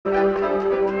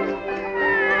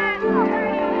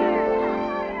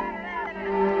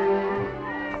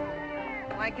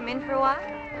while.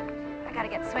 I gotta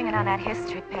get swinging on that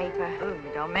history paper. Ooh,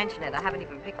 don't mention it. I haven't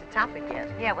even picked a topic yet.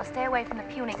 Yeah, well, stay away from the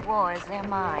Punic Wars. They're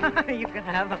mine. You can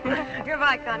have them.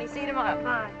 Goodbye, Connie. See you tomorrow.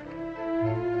 Bye.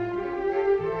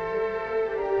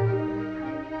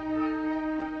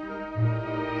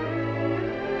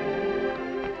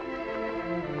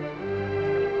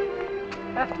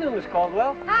 Afternoon, Miss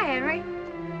Caldwell. Hi, Henry.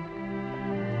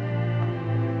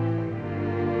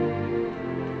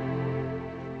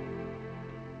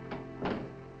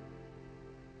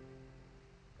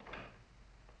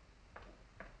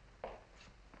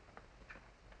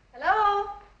 Hello?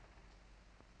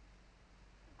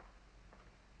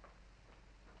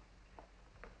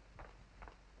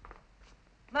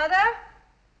 Mother?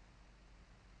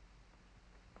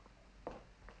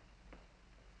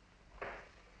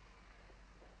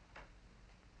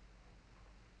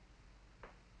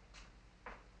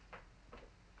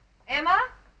 Emma?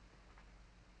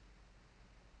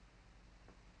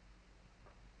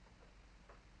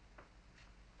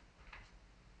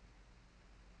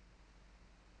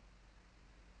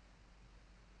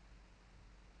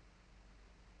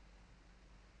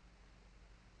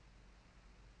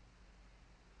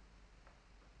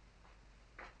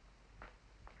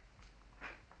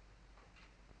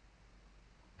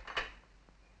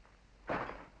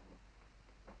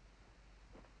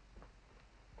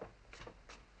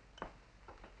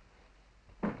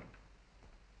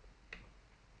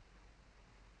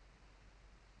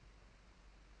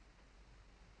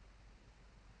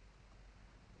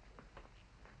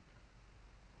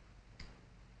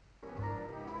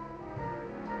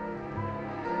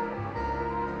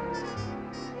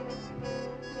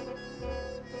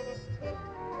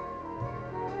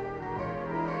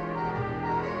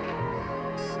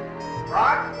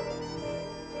 Rock?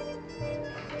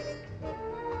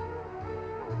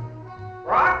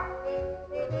 Rock?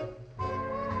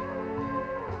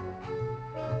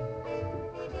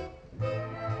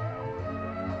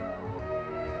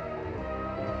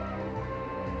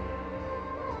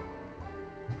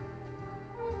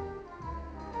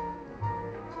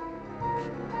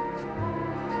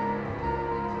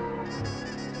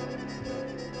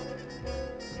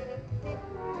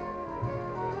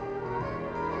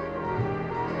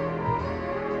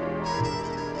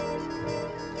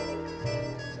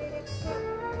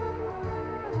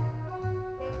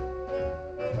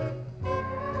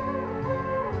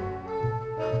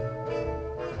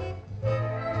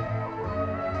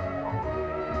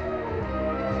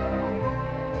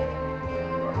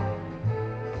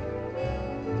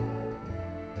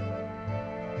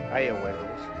 Hiya,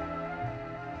 Wells.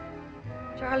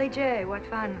 Charlie J., what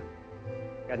fun.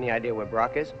 Got any idea where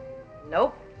Brock is?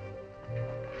 Nope.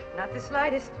 Not the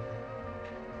slightest.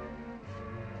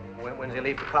 When's he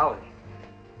leave for college?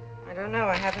 I don't know.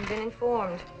 I haven't been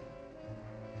informed.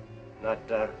 Not,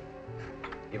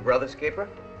 your brother's keeper?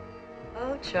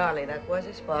 Oh, Charlie, that was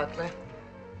a sparkler.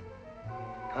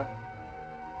 Huh?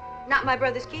 Not my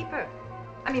brother's keeper.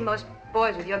 I mean, most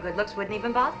boys with your good looks wouldn't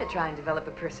even bother to try and develop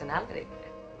a personality.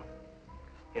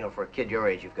 You know, for a kid your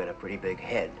age, you've got a pretty big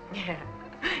head. Yeah.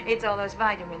 It's all those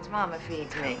vitamins Mama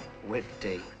feeds me.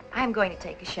 Witty. I'm going to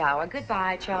take a shower.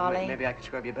 Goodbye, Charlie. Maybe I can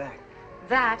scrub you back.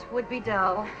 That would be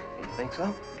dull. You think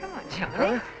so? Come on,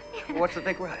 Charlie. Huh? What's the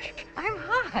big rush? I'm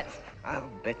hot. I'll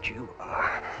bet you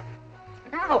are.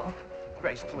 No.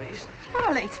 Grace, please.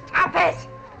 Charlie, stop it.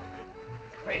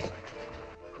 Grace.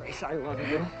 Grace, I love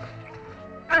you.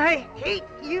 I hate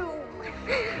you.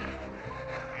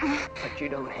 But you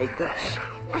don't hate this.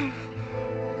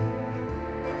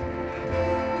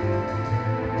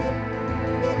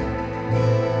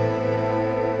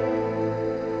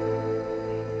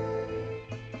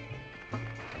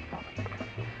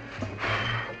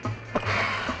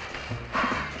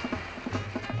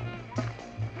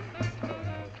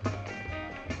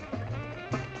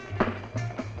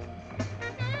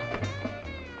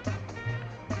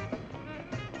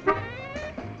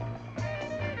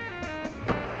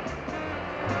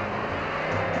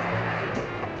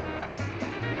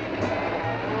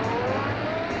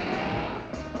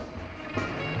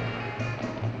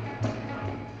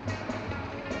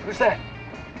 Who's that?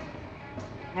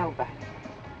 Nobody.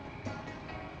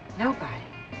 Nobody.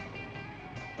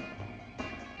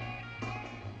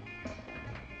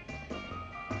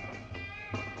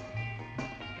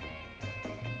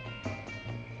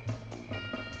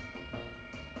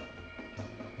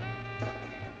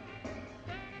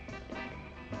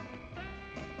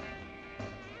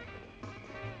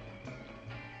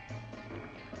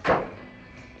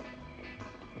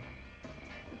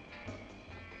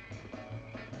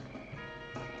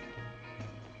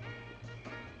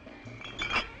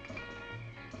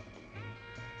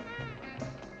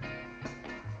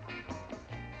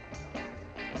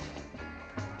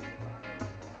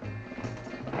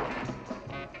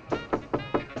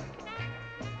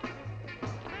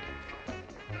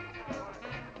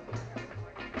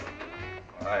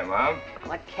 Mom.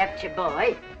 What kept you,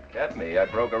 boy? Kept me. I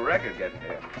broke a record getting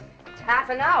here. It's half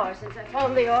an hour since I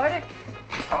phoned the order.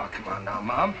 Oh, come on now,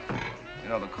 Mom. You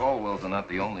know, the Caldwells are not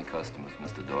the only customers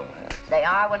Mr. Doyle has. They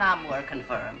are when I'm working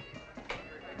for him.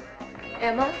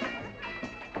 Emma?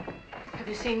 Have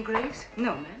you seen Grace?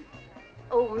 No, ma'am.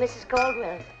 Oh, Mrs.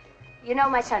 Caldwell, you know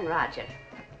my son, Roger.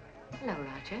 Hello,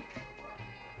 Roger.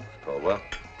 Mr. Caldwell?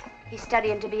 He's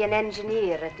studying to be an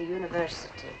engineer at the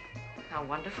university. How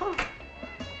wonderful.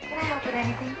 Can I help with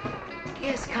anything?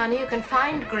 Yes, Connie, you can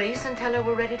find Grace and tell her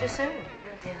we're ready to serve.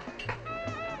 Will do.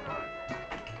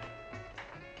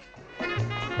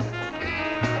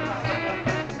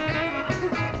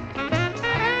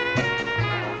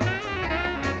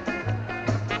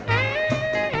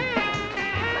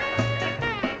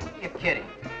 You're kidding.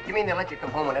 You mean they let you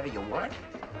come home whenever you want?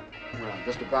 Well,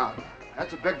 just about.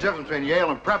 That's a big difference between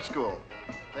Yale and prep school.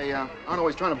 They aren't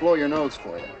always trying to blow your nose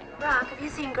for you. Rock, have you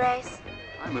seen Grace?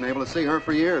 I haven't been able to see her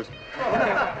for years.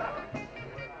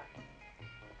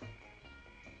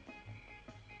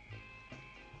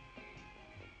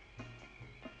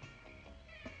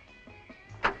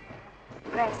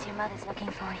 Grace, your mother's looking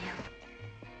for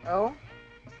you. Oh?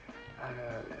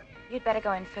 You'd better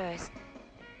go in first.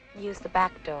 Use the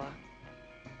back door.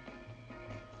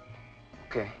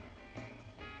 Okay.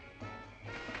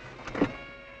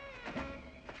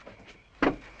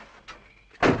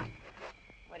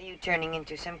 What are you turning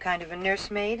into, some kind of a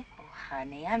nursemaid? Oh,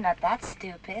 honey, I'm not that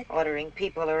stupid. Ordering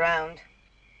people around.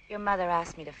 Your mother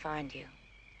asked me to find you.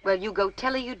 Well, you go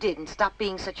tell her you did and stop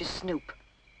being such a snoop.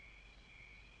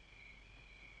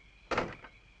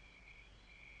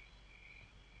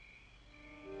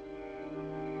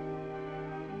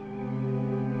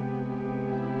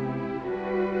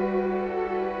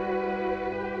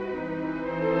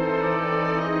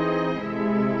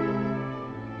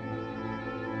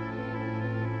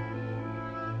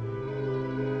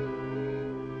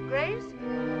 Grace?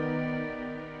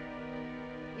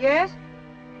 Yes?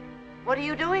 What are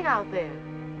you doing out there?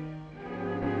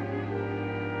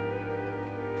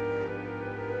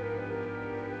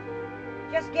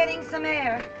 Just getting some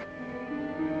air.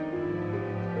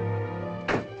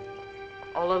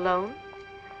 All alone?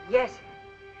 Yes.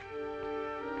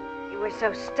 You were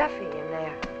so stuffy in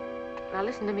there. Now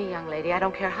listen to me, young lady. I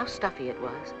don't care how stuffy it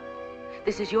was.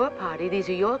 This is your party. These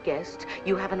are your guests.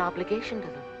 You have an obligation to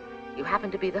them. You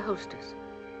happen to be the hostess.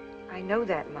 I know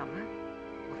that, Mama.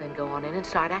 Well, then go on in and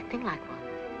start acting like one.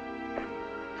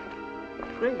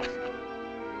 Grace,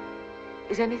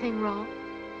 is anything wrong?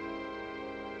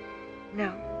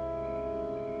 No.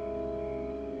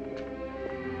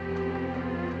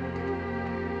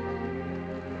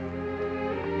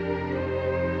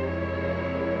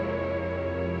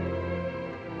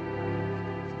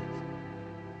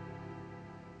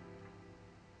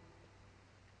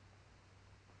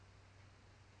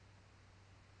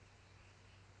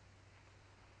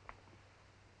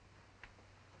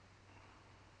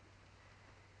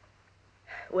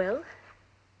 Well?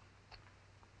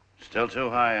 Still too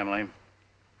high, Emily.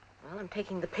 Well, I'm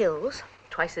taking the pills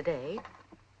twice a day.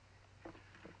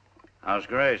 How's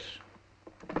Grace?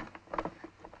 All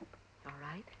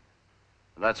right.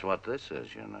 That's what this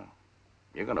is, you know.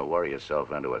 You're going to worry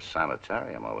yourself into a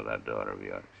sanitarium over that daughter of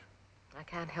yours. I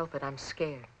can't help it. I'm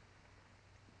scared.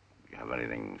 You have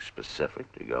anything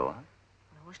specific to go on?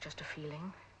 No, it's just a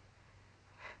feeling.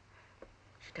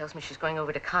 She tells me she's going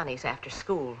over to Connie's after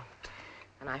school.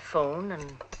 And I phone, and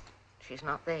she's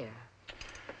not there.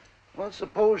 Well,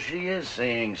 suppose she is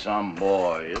seeing some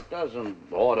boy. It doesn't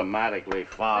automatically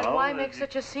follow. But why make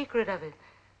such a secret of it?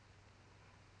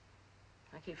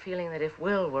 I keep feeling that if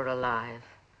Will were alive,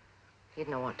 he'd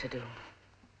know what to do.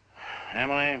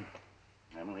 Emily,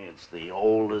 it's the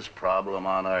oldest problem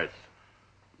on Earth.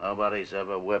 Nobody's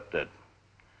ever whipped it.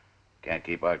 Can't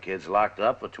keep our kids locked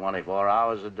up for 24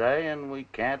 hours a day, and we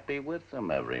can't be with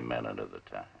them every minute of the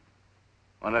time.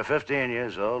 When they're 15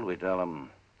 years old, we tell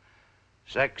them,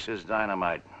 sex is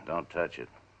dynamite, don't touch it.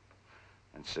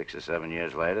 And 6 or 7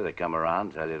 years later, they come around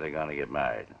and tell you they're going to get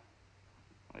married.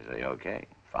 We say, okay,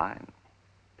 fine,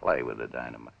 play with the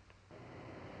dynamite.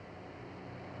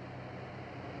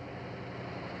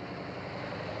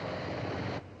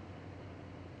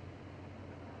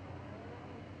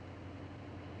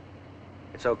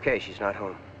 It's okay, she's not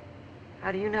home.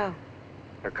 How do you know?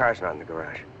 Her car's not in the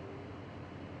garage.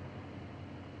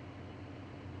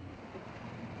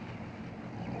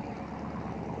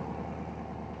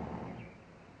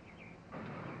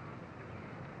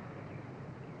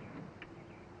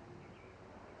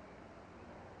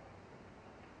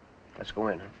 Let's go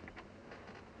in, huh?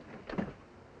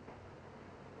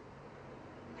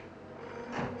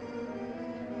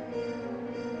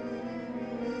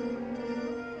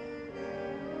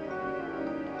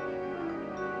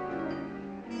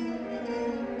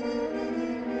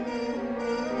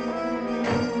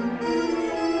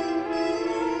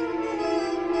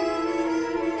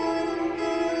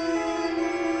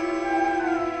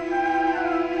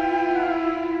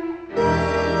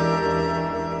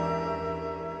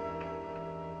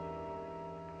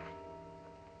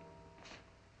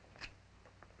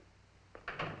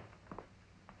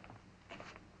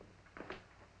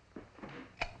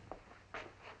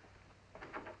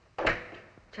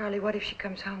 Charlie, what if she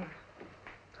comes home?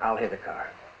 I'll hit the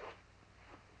car.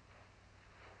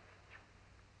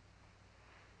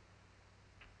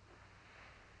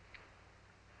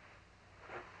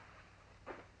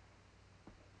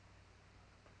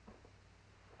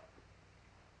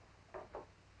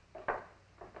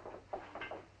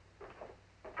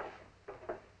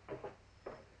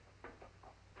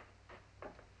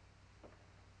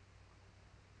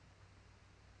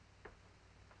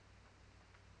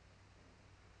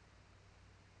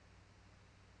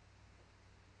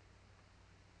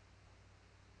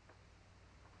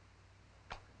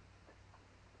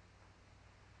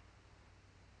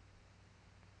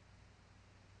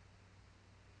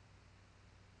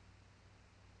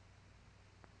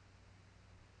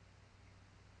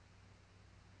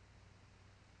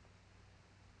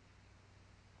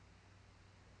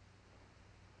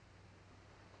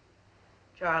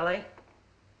 Charlie?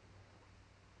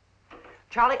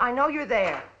 Charlie, I know you're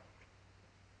there.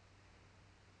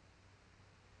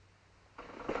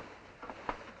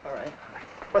 All right.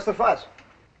 What's the fuss?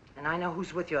 And I know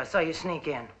who's with you. I saw you sneak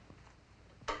in.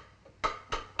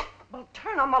 Well,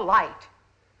 turn on the light.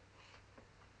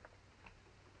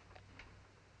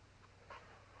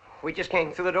 We just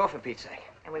came through the door, for Pete's sake.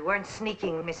 And we weren't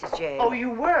sneaking, Mrs. J. Oh, you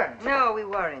weren't? No, we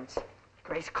weren't.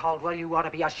 Grace Caldwell, you ought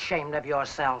to be ashamed of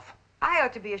yourself. I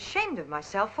ought to be ashamed of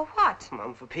myself for what?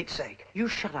 Mom, for Pete's sake. You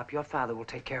shut up. Your father will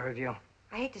take care of you.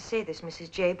 I hate to say this,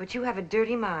 Mrs. J, but you have a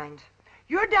dirty mind.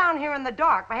 You're down here in the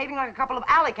dark behaving like a couple of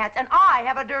alley cats, and I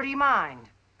have a dirty mind.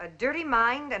 A dirty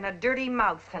mind and a dirty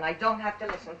mouth, and I don't have to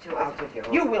listen to I'll it. take you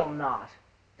home. You will not.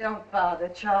 Don't bother,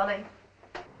 Charlie.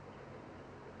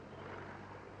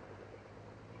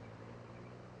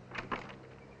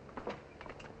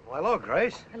 Well, hello,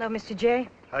 Grace. Hello, Mr. J.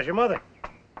 How's your mother?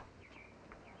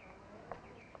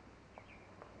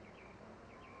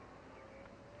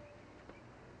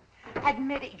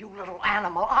 Admit it, you little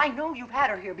animal. I know you've had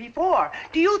her here before.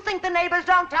 Do you think the neighbors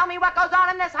don't tell me what goes on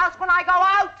in this house when I go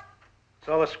out? What's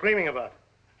all the screaming about?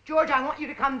 George, I want you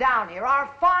to come down here. Our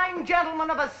fine gentleman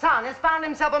of a son has found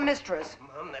himself a mistress.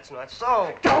 Mom, that's not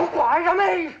so. Don't lie to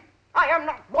me! I am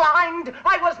not blind.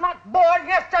 I was not born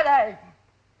yesterday.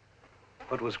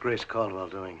 What was Grace Caldwell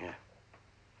doing here?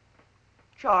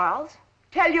 Charles,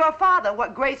 tell your father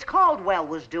what Grace Caldwell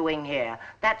was doing here.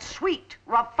 That sweet,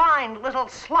 refined little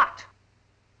slut.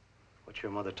 What's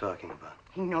your mother talking about?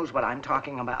 He knows what I'm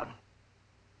talking about.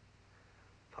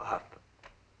 Pop.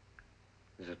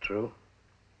 Is it true?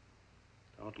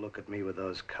 Don't look at me with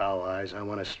those cow eyes. I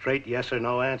want a straight yes or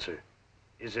no answer.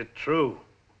 Is it true?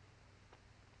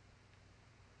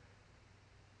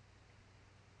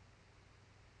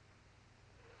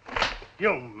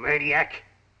 You maniac!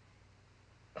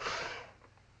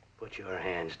 Put your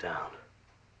hands down.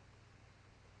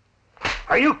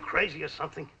 Are you crazy or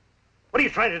something? What are you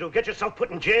trying to do? Get yourself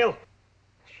put in jail?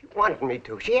 She wanted me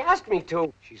to. She asked me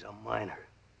to. She's a minor.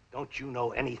 Don't you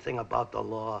know anything about the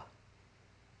law?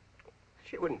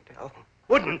 She wouldn't tell.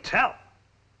 Wouldn't tell?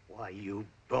 Why, you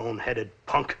bone-headed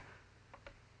punk.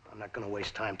 I'm not gonna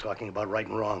waste time talking about right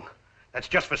and wrong. That's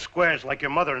just for squares like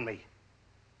your mother and me.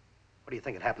 What do you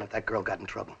think would happen if that girl got in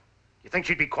trouble? You think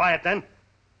she'd be quiet then?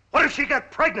 What if she got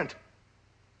pregnant?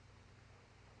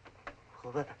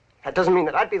 Well, that doesn't mean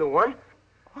that I'd be the one.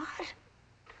 What?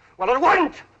 Well, it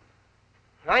wouldn't.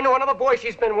 I know another boy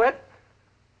she's been with.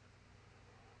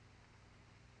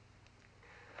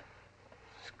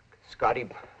 Scotty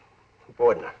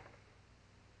Bordner.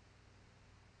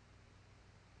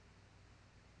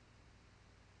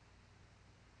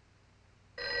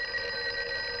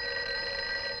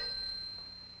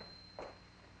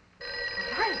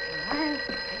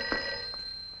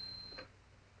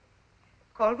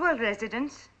 Caldwell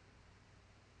residence.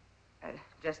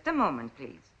 Just a moment,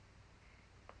 please.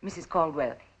 Mrs.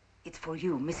 Caldwell, it's for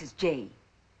you, Mrs. J.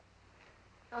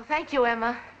 Oh, thank you,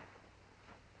 Emma.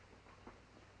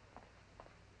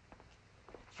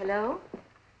 Hello?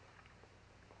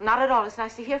 Not at all. It's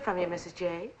nice to hear from you, Mrs.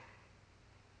 J.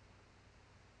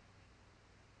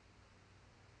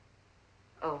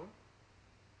 Oh?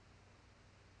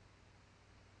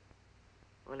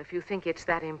 Well, if you think it's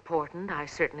that important, I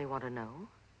certainly want to know.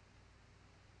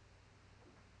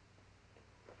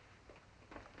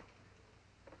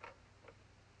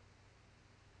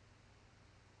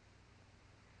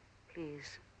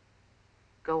 Please,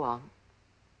 go on.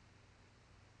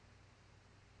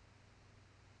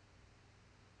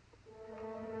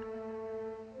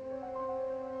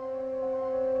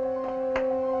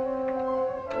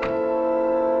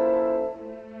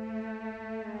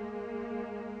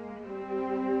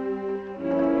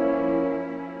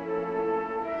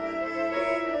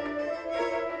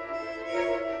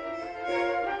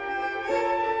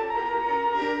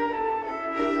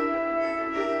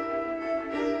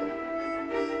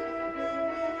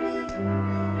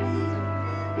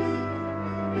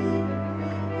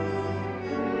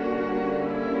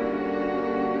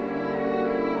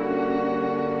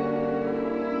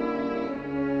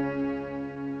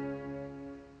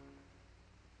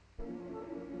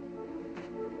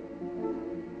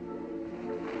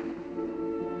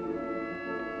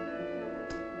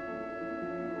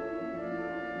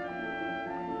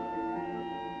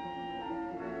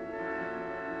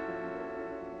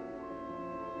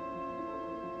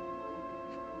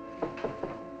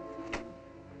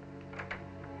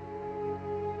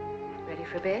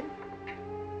 for bed?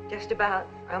 Just about.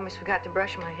 I almost forgot to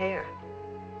brush my hair.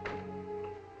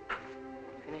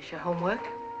 Finish your homework?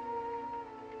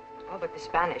 Oh, but the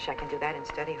Spanish, I can do that in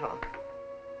study hall.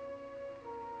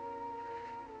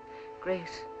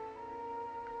 Grace,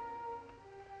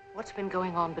 what's been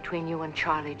going on between you and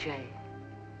Charlie J?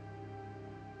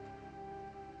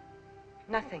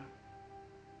 Nothing.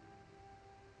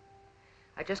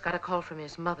 I just got a call from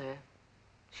his mother.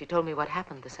 She told me what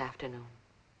happened this afternoon.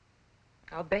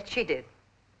 I'll bet she did.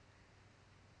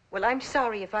 Well, I'm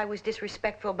sorry if I was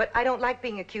disrespectful, but I don't like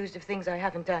being accused of things I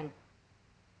haven't done.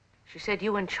 She said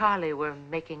you and Charlie were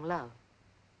making love.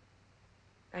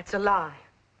 That's a lie.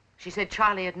 She said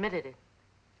Charlie admitted it.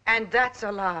 And that's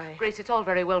a lie. Grace, it's all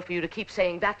very well for you to keep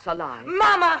saying that's a lie.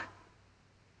 Mama!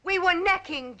 We were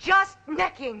necking, just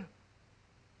necking.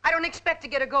 I don't expect to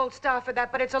get a gold star for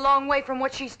that, but it's a long way from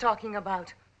what she's talking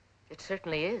about. It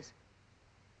certainly is.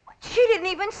 She didn't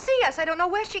even see us. I don't know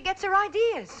where she gets her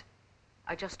ideas.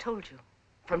 I just told you.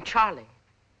 From Charlie.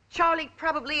 Charlie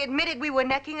probably admitted we were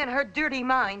necking and her dirty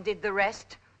mind did the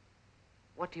rest.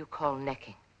 What do you call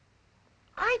necking?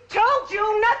 I told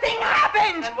you nothing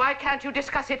happened! Then why can't you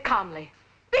discuss it calmly?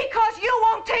 Because you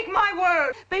won't take my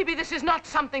word! Baby, this is not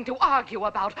something to argue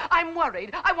about. I'm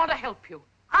worried. I want to help you.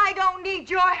 I don't need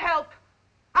your help.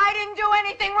 I didn't do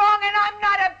anything wrong and I'm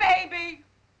not a baby.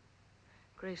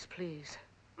 Grace, please.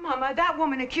 Mama, that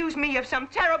woman accused me of some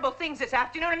terrible things this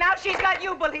afternoon, and now she's got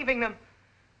you believing them.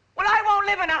 Well, I won't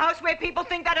live in a house where people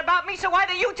think that about me, so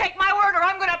either you take my word or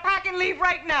I'm going to pack and leave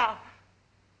right now.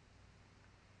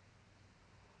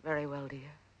 Very well,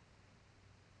 dear.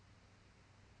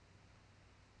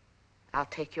 I'll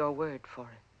take your word for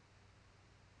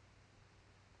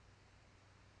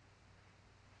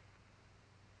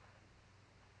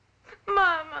it.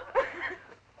 Mama.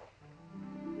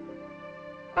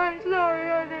 I'm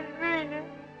sorry, I didn't mean it.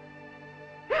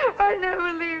 I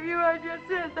never leave you, I just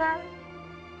said that.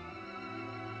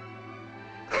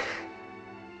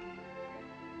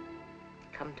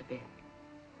 Come to bed.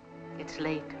 It's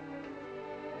late.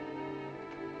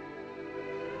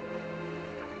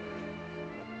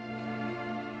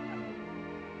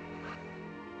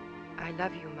 I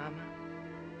love you, Mama.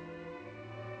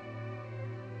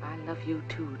 I love you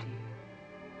too, dear.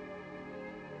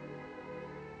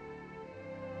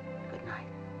 Good night.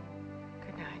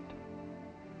 Good night.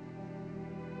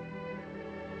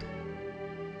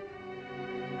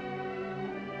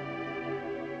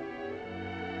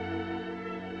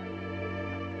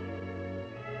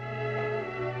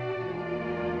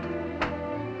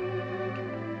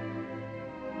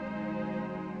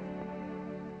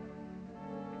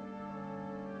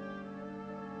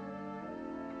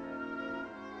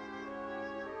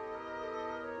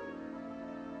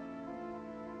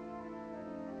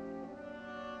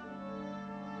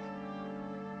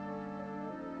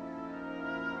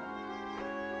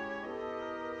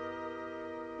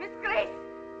 Miss Grace!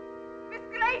 Miss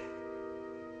Grace!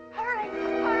 Hurry!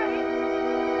 Hurry!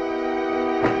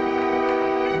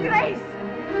 Miss Grace!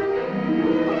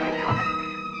 Oh, my God!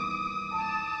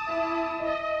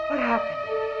 What happened?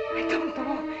 I don't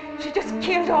know. She just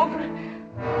keeled over.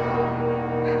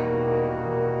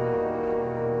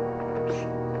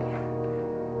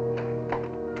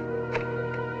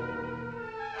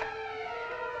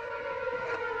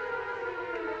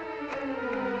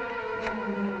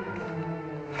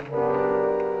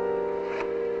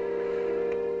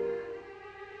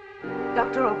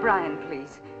 Dr. O'Brien,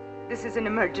 please. This is an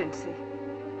emergency.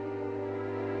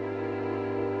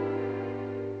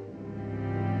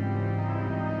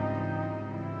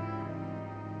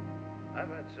 I've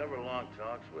had several long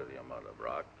talks with your mother,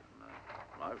 Brock. And,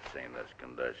 I've seen this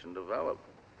condition develop.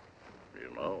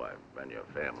 You know, I've been your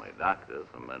family doctor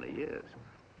for many years.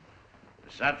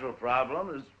 The central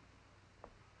problem is...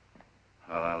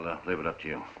 Well, I'll leave it up to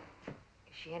you.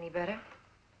 Is she any better?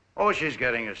 Oh, she's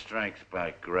getting her strength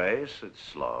back, Grace. It's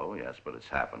slow, yes, but it's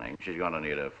happening. She's going to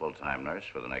need a full-time nurse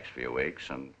for the next few weeks,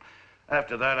 and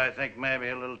after that, I think maybe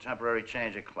a little temporary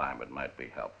change of climate might be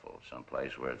helpful.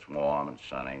 Someplace where it's warm and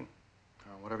sunny.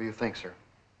 Whatever you think, sir.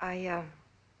 I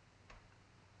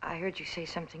heard you say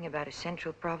something about a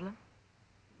central problem.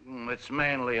 It's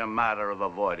mainly a matter of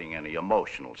avoiding any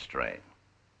emotional strain.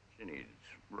 She needs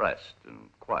rest and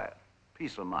quiet,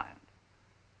 peace of mind.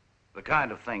 The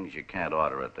kind of things you can't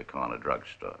order at the corner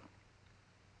drugstore.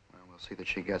 Well, we'll see that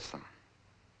she gets them.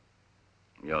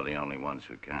 You're the only ones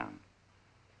who can.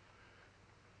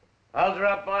 I'll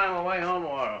drop by on my way home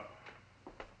tomorrow.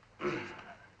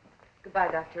 Goodbye,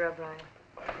 Dr. O'Brien.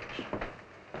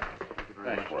 Thank you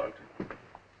very Thanks, much.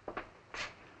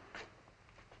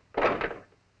 Walter.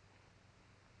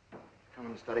 Come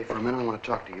in the study for a minute. I want to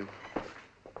talk to you.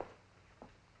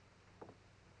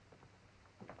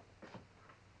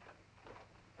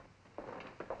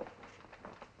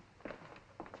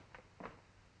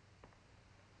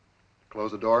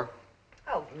 Close the door.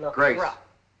 Oh, look, Grace, Rob.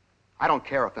 I don't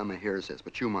care if Emma hears this,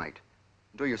 but you might.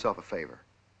 Do yourself a favor.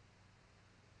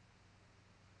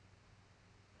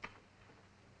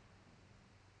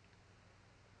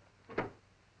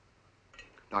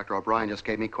 Dr. O'Brien just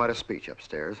gave me quite a speech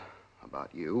upstairs about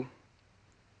you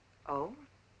Oh?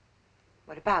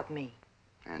 What about me?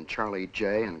 and Charlie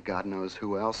J. and God knows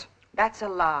who else. That's a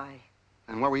lie.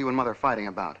 And what were you and Mother fighting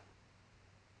about?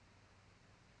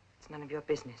 It's none of your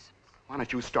business. Why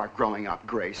don't you start growing up,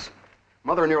 Grace?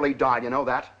 Mother nearly died, you know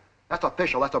that? That's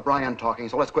official. That's O'Brien talking,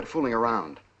 so let's quit fooling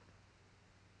around.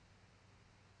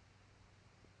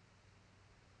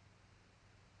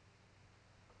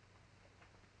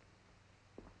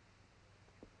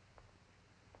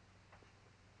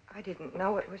 I didn't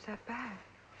know it was that bad.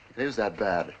 It is that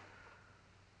bad.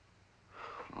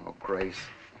 Oh, Grace,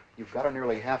 you've got her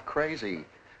nearly half crazy.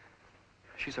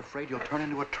 She's afraid you'll turn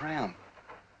into a tramp.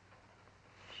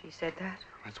 She said that?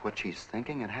 That's what she's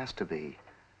thinking. It has to be.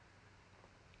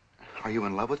 Are you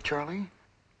in love with Charlie?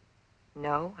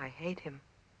 No, I hate him.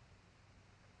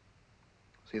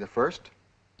 See the first?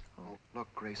 Oh,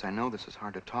 look, Grace, I know this is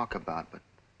hard to talk about, but...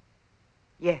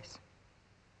 Yes.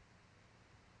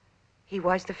 He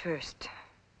was the first.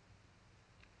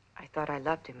 I thought I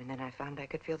loved him, and then I found I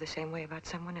could feel the same way about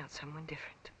someone else, someone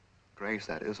different. Grace,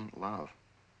 that isn't love.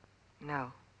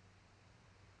 No.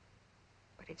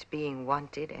 But it's being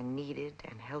wanted and needed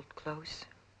and held close.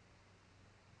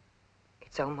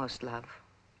 It's almost love.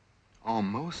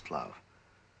 Almost love.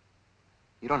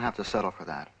 You don't have to settle for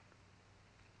that.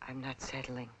 I'm not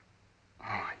settling. Oh,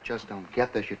 I just don't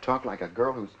get this. You talk like a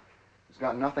girl who's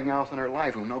got nothing else in her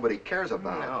life, whom nobody cares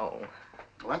about. No.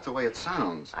 Well, that's the way it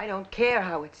sounds. I don't care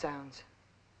how it sounds.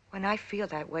 When I feel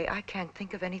that way, I can't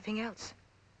think of anything else.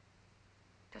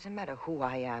 Doesn't matter who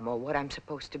I am or what I'm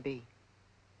supposed to be.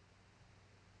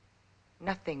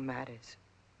 Nothing matters.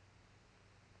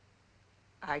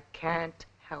 I can't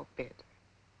help it.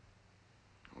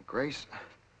 Well, Grace,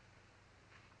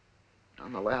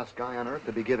 I'm the last guy on earth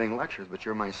to be giving lectures, but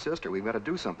you're my sister. We've got to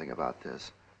do something about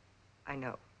this. I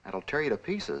know. That'll tear you to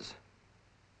pieces.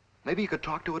 Maybe you could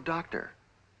talk to a doctor.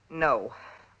 No.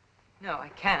 No, I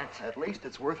can't. At least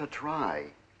it's worth a try.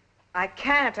 I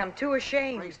can't. I'm too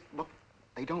ashamed. Grace, look,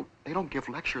 they don't give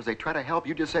lectures. They try to help.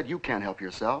 You just said you can't help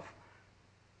yourself.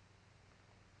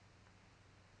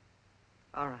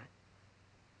 All right.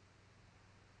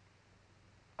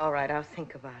 All right, I'll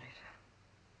think about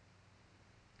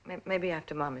it. Maybe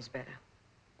after Mom is better.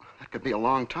 That could be a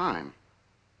long time.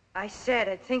 I said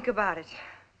I'd think about it.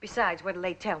 Besides, what'll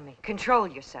they tell me? Control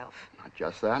yourself. Not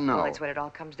just that, no. Well, that's what it all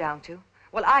comes down to.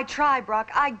 Well, I try, Brock.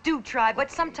 I do try,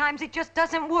 but sometimes it just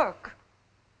doesn't work.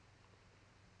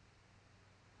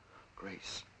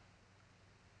 Grace,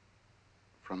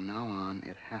 from now on,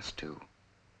 it has to.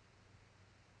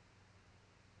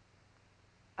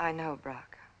 I know,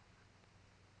 Brock.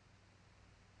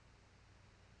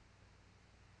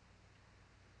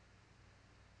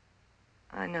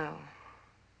 I know.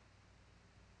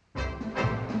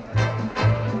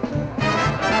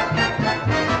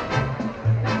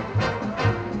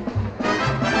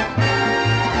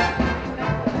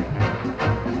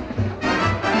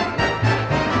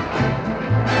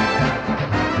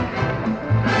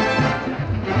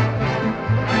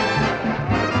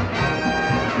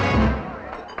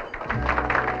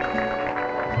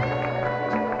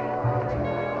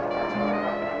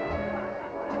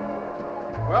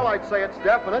 Well, I'd say it's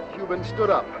definite. You've been stood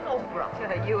up. Oh, Brock.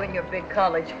 You and your big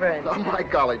college friend. My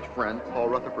college friend, Paul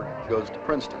Rutherford, goes to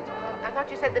Princeton. I thought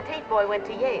you said the Tate boy went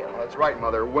to Yale. That's right,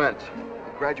 Mother. Went.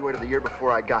 He graduated the year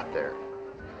before I got there.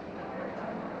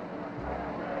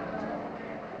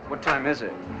 What time is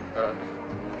it?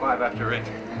 5 after 8.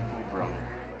 Oh, brother.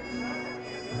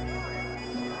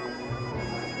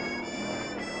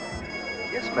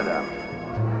 Yes,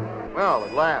 madame. Well,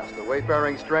 at last, a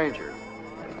wayfaring stranger.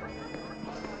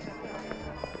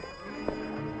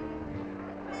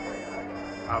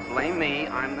 Blame me.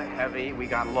 I'm the heavy. We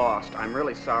got lost. I'm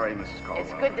really sorry, Mrs. Caldwell.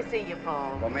 It's good to see you,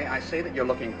 Paul. Well, may I say that you're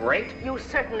looking great? You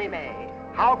certainly may.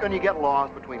 How can you get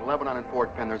lost between Lebanon and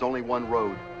Fort Penn? There's only one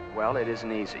road. Well, it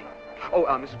isn't easy. Oh,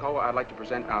 Mrs. Caldwell, I'd like to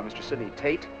present Mr. Sidney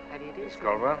Tate. How do you do, Miss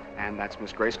Caldwell. And that's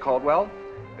Miss Grace Caldwell,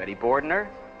 Betty Bordner,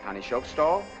 Connie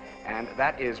Shokestall, and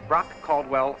that is Brock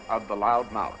Caldwell of the Loud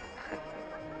Mouth.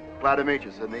 Glad to meet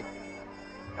you, Sidney.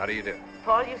 How do you do?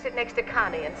 Paul, you sit next to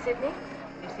Connie, and Sidney,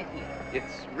 you sit here.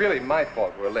 It's really my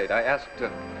fault we're late. I asked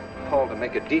called to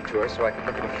make a detour so I could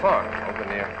look at a farm over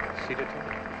near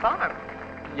Cedarton. Farm?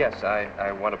 Yes,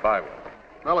 I want to buy one.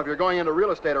 Well, if you're going into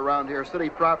real estate around here, city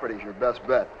property's your best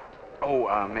bet.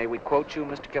 Oh, may we quote you,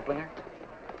 Mr. Kiplinger?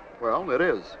 Well, it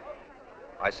is.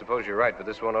 I suppose you're right, but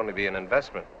this won't only be an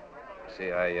investment.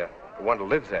 See, I want to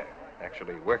live there,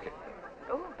 actually work it.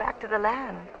 Oh, back to the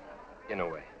land. In a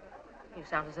way. You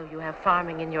sound as though you have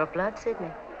farming in your blood,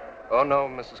 Sidney. Oh, no,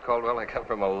 Mrs. Caldwell, I come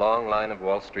from a long line of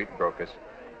Wall Street brokers.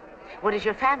 What does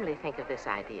your family think of this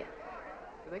idea?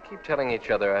 They keep telling each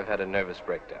other I've had a nervous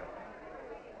breakdown.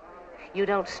 You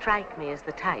don't strike me as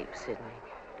the type, Sidney.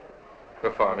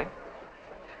 For farming?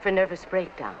 For nervous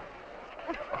breakdown.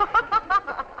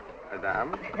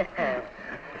 Madame?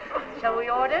 Shall we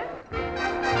order?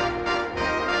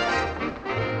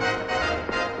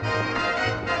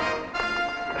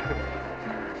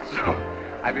 So,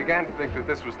 I began to think that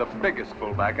this was the biggest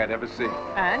fullback I'd ever seen.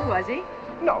 And was he?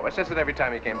 No, it's just that every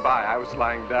time he came by, I was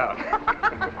lying down.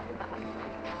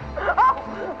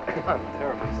 I'm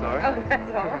terribly sorry. Oh,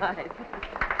 that's all right.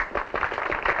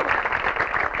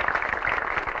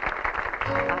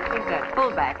 I think that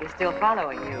fullback is still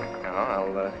following you. No,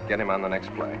 I'll get him on the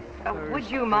next play. Would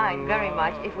you mind very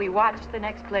much if we watched the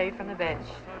next play from the bench?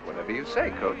 Whatever you say,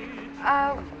 Coach.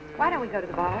 Why don't we go to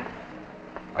the bar?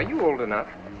 Are you old enough?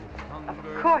 Of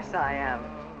course I am.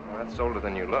 Well, that's older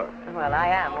than you look. Well, I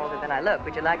am older than I look.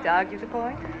 Would you like to argue the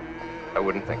point? I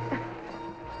wouldn't think.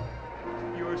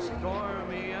 You're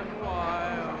stormy and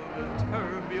wild, a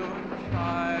turbulent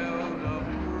child of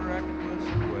reckless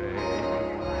ways.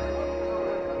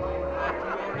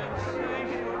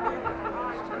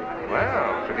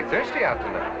 Wow, pretty thirsty out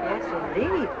tonight. Yes,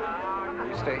 indeed.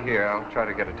 You stay here. I'll try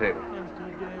to get a table.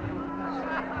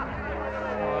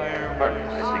 Pardon, I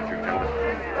see through, gentlemen.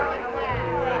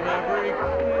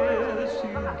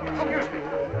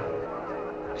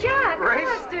 Jack Grace?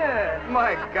 Foster!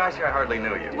 My gosh, I hardly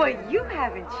knew you. Well, you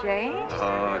haven't changed.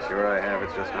 Oh, sure I have.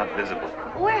 It's just not visible.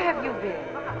 Where have you been?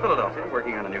 Philadelphia,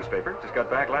 working on a newspaper. Just got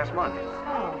back last month.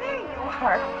 Oh, there you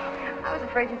are. I was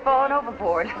afraid you'd fallen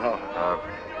overboard. Oh,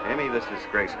 Amy, this is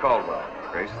Grace Caldwell.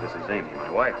 Grace, this is Amy, my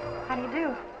wife. How do you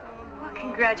do? Well,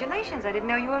 congratulations. I didn't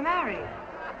know you were married.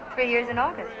 3 years in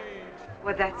August.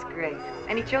 Well, that's great.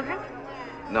 Any children?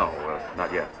 No,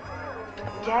 not yet.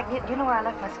 Jack, do you know where I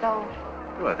left my stove?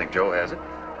 Well, I think Joe has it.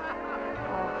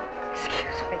 Oh,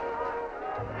 excuse me.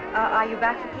 Are you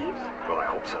back for keeps? Well, I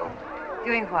hope so.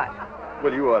 Doing what?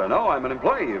 Well, you ought to know I'm an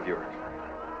employee of yours.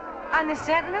 On the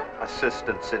Sentinel?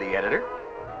 Assistant city editor.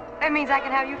 That means I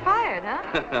can have you fired, huh?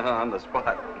 On the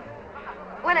spot.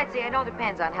 Well, let's see. It all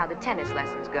depends on how the tennis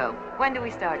lessons go. When do we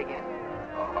start again?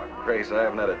 Oh, Grace, I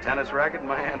haven't had a tennis racket in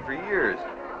my hand for years.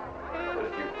 But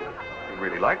if you'd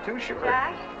really like to, sure.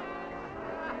 Jack?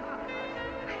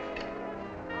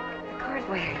 The car's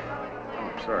waiting.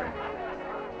 Oh, I'm sorry.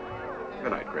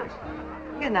 Good night, Grace.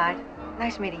 Good night.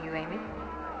 Nice meeting you, Amy.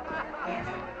 Yes.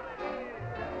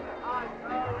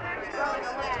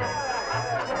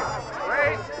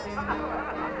 Grace!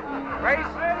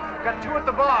 Grace! Got two at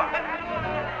the bar.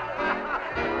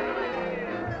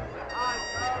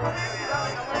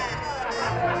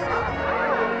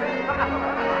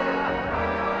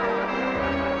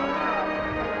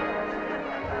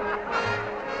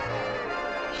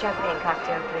 Champagne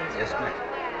cocktail, please. Yes, ma'am.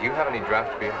 Do you have any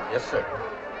draft beer? Yes, sir.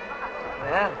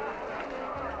 Well,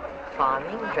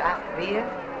 farming, draft beer.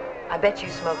 I bet you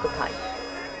smoke a pipe.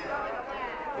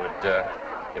 Would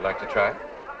you like to try it?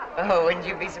 Oh, wouldn't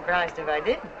you be surprised if I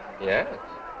didn't? Yes.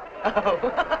 Oh,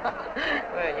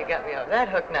 well, you got me off that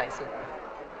hook nicely.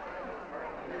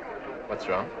 What's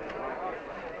wrong?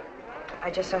 I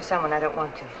just saw someone I don't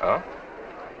want to. Oh?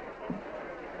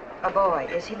 A boy.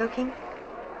 Is he looking?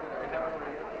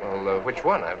 Well, which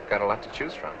one? I've got a lot to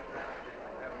choose from.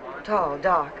 Tall,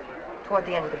 dark, toward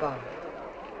the end of the bar.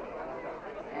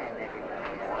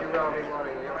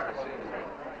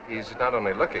 He's not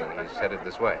only looking, he's headed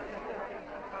this way.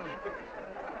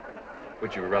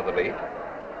 Would you rather leave?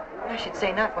 I should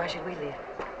say not. Why should we leave?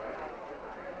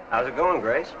 How's it going,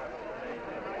 Grace?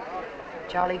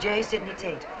 Charlie J., Sidney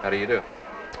Tate. How do you do?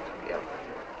 Yeah.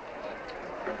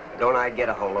 Don't I get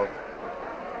a holo?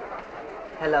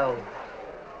 Hello.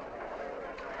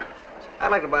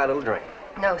 I'd like to buy a little drink.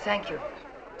 No, thank you.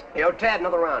 You know, Tad,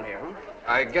 another round here, hmm?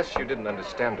 I guess you didn't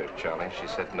understand her, Charlie. She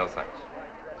said no thanks.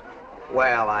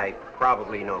 Well, I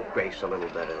probably know Grace a little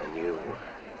better than you.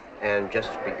 And just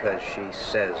because she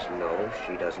says no,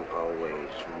 she doesn't always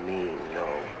mean no.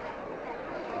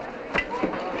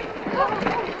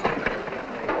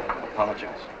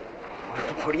 Apologize.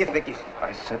 What do you think he's...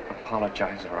 I said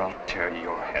apologize or I'll tear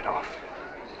your head off.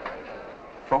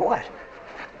 For what?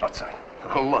 Outside.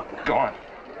 Oh, look, go on.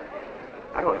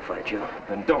 I don't want to fight you.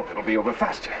 Then don't. It'll be over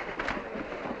faster.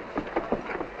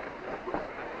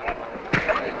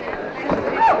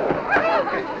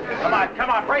 Come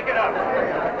on, break it up.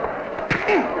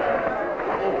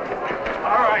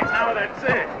 All right, now that's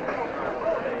it.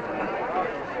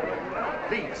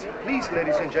 Please,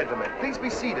 ladies and gentlemen, please be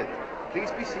seated.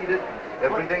 Please be seated.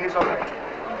 Everything is all right.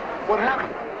 What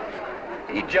happened?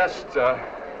 He just,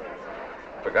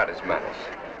 forgot his manners.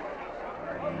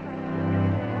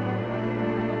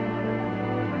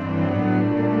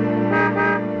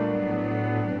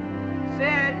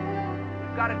 Sid,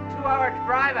 we've got a 2-hour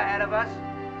drive ahead of us.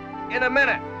 In a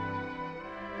minute.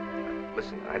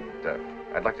 Listen,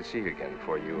 I'd like to see you again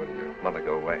before you and your mother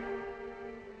go away.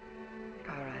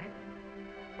 All right.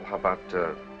 Well, how about,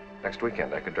 next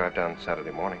weekend? I could drive down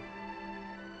Saturday morning.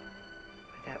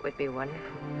 That would be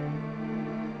wonderful.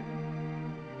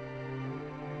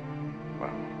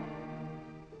 Well,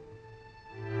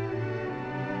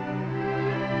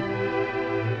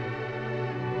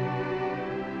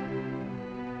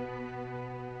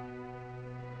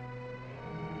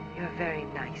 You're very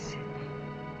nice, Sidney.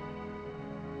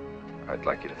 I'd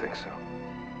like you to think so.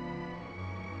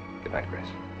 Good night, Grace.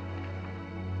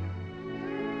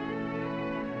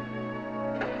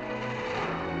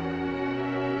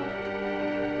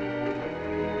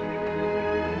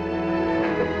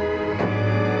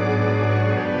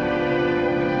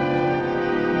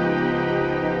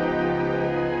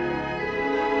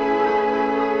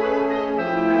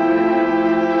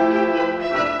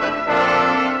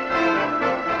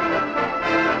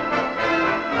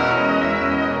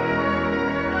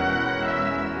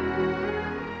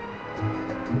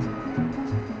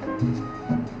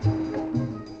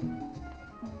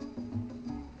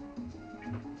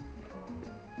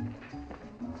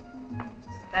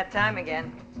 That time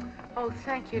again. Oh,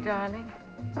 thank you, darling.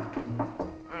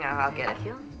 No, I'll get it. Thank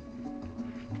you.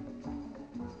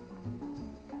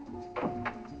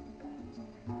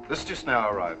 This just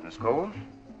now arrived, Miss Cole.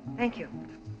 Thank you.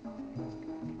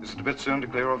 Is it a bit soon to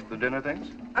clear off the dinner things?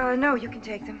 No, you can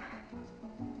take them.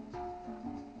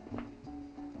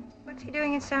 What's he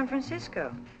doing in San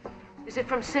Francisco? Is it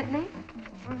from Sydney?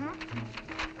 Mm-hmm.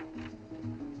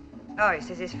 Oh, he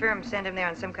says his firm sent him there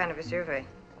on some kind of a survey.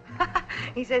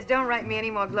 He says, don't write me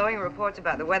any more glowing reports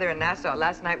about the weather in Nassau.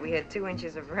 Last night we had 2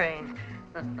 inches of rain.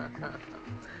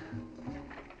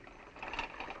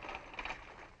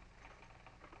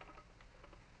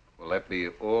 Will that be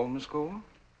all, Miss Cole?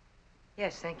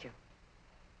 Yes, thank you.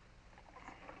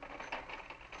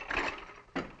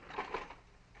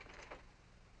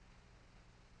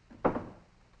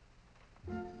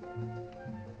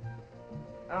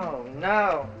 Oh,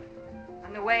 no.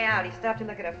 On the way out, he stopped to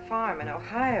look at a farm in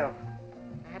Ohio.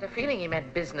 I had a feeling he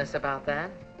meant business about that.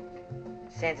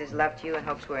 Sends his love to you and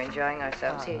hopes we're enjoying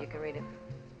ourselves. Here, you can read it.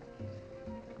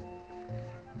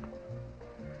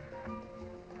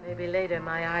 Maybe later.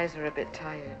 My eyes are a bit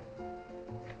tired.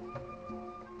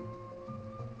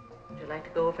 Would you like to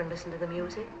go over and listen to the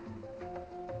music?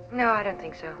 No, I don't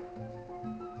think so.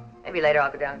 Maybe later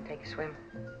I'll go down and take a swim.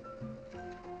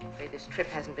 I'm afraid this trip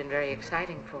hasn't been very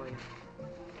exciting for you.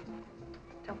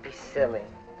 Don't be silly.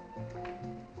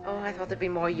 Oh, I thought there'd be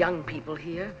more young people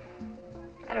here.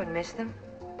 I don't miss them.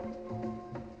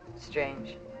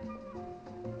 Strange.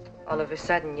 All of a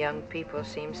sudden, young people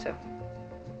seem so...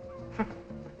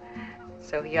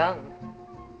 so young.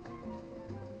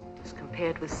 As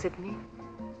compared with Sydney?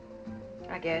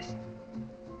 I guess.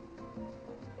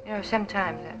 You know,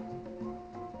 sometimes I...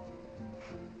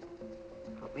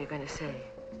 What were you going to say?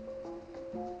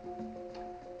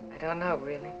 I don't know,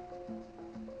 really.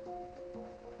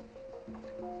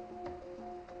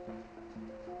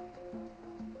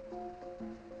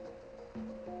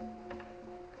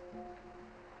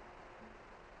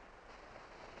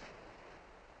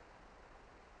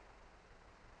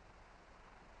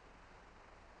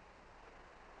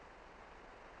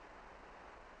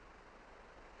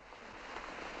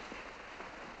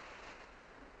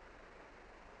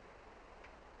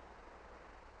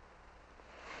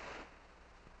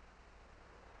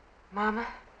 Mama?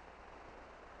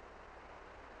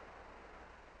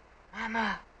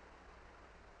 Mama?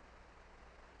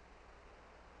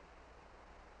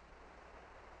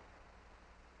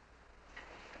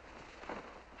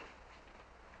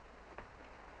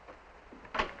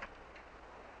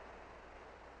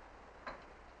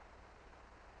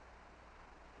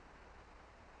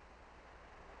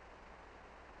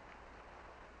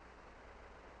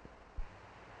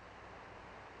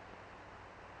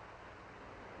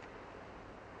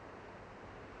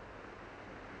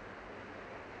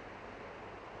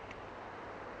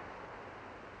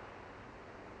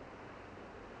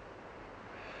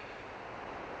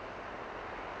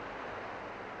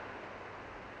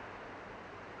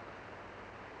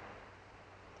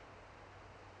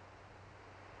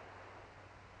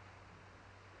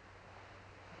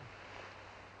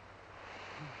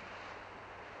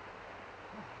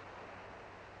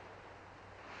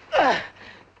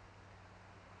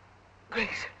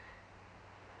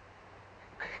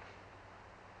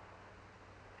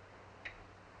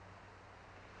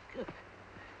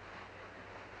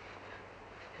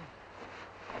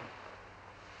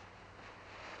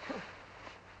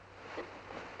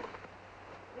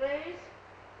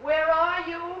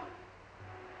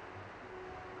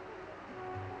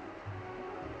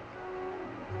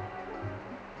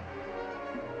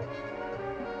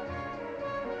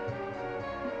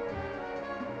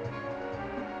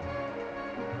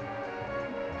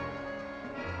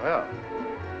 Well,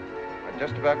 I'd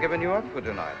just about given you up for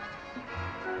tonight.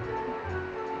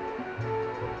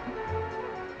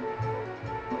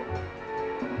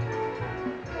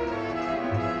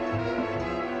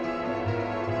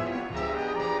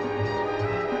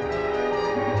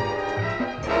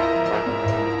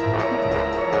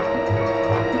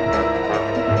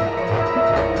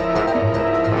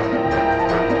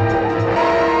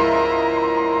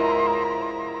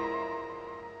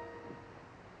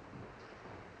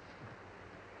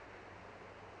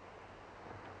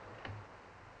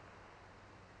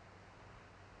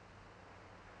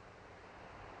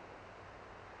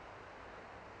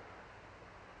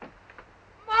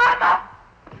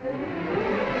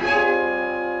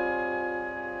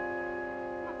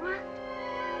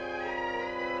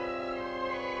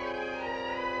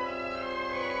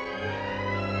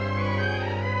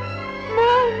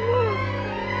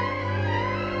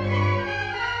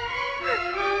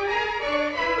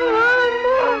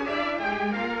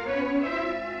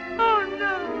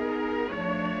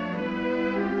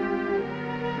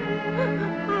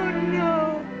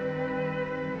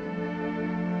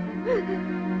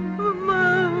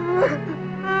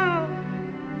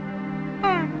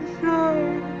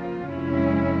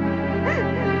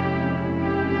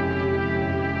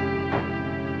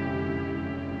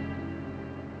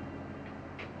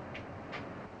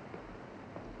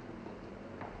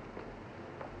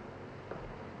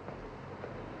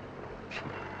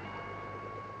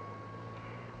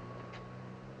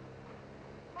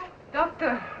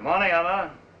 Doctor. Morning,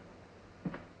 Emma.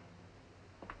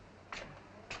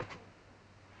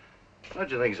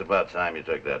 Don't you think it's about time you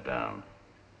took that down?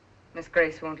 Miss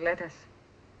Grace won't let us.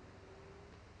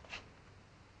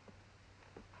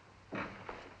 Good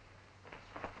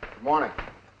morning.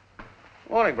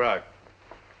 Morning, Brock.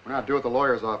 We're not due at the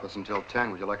lawyer's office until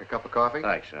 10. Would you like a cup of coffee?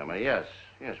 Thanks, Emma. Yes,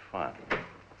 fine.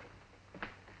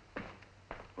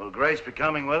 Will Grace be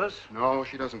coming with us? No,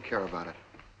 she doesn't care about it.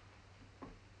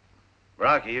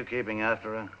 Brock, are you keeping after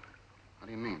her? What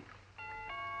do you mean?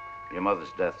 Your mother's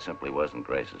death simply wasn't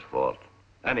Grace's fault.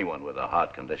 Anyone with a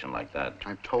heart condition like that.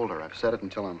 I've told her. I've said it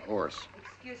until I'm hoarse.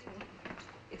 Excuse me.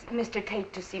 It's Mr.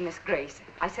 Tate to see Miss Grace.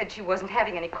 I said she wasn't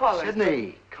having any callers.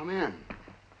 Sidney, come in.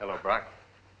 Hello, Brock.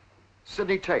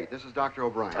 Sidney Tate, this is Dr.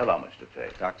 O'Brien. Hello, Mr.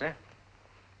 Tate. Doctor?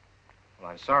 Well,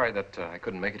 I'm sorry that I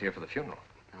couldn't make it here for the funeral.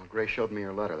 Now, Grace showed me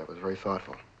your letter. That was very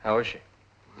thoughtful. How is she?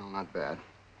 Well, not bad.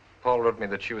 Paul wrote me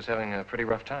that she was having a pretty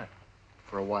rough time.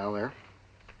 For a while there.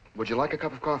 Would you like a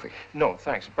cup of coffee? No,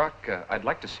 thanks. Brock, I'd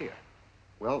like to see her.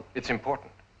 Well, it's important.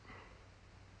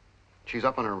 She's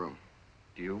up in her room.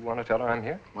 Do you want to tell her I'm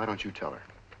here? Why don't you tell her?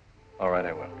 All right,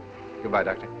 I will. Goodbye,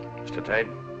 Doctor. Mr. Tate.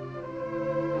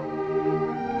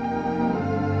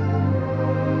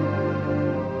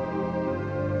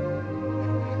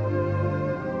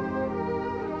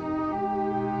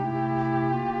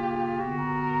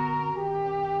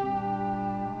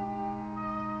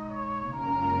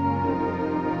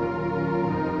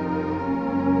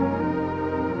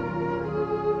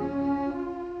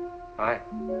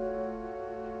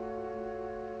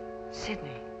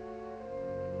 Sidney.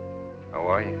 How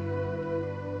are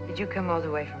you? Did you come all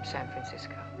the way from San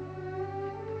Francisco?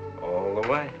 All the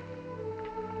way.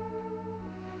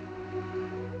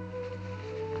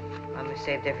 Mama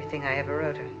saved everything I ever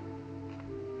wrote her.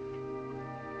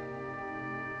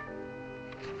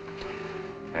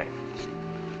 Hey.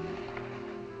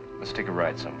 Let's take a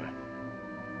ride somewhere.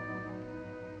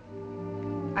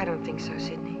 I don't think so,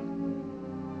 Sidney.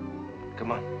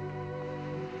 Come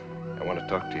on. I want to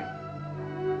talk to you.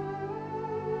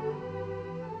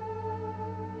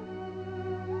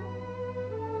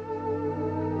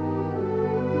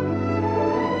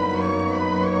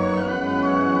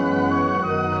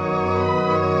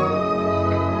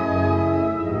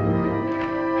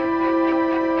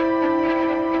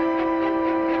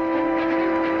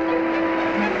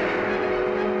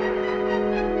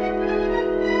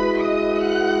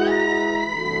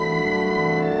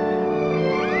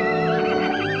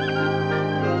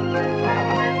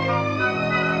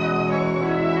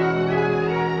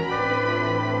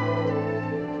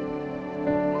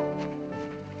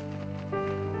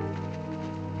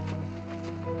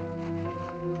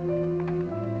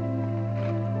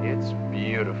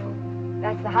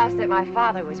 That's the house that my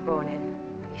father was born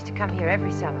in. He used to come here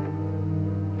every summer.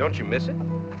 Don't you miss it?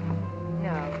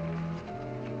 No.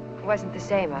 It wasn't the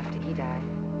same after he died.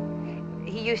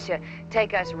 He used to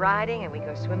take us riding and we'd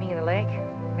go swimming in the lake.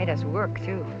 Made us work,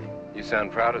 too. You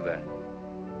sound proud of that.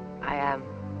 I am.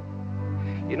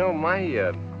 You know,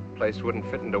 my place wouldn't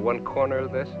fit into one corner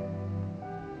of this.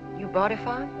 You bought a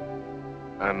farm?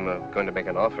 I'm going to make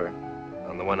an offer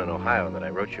on the one in Ohio that I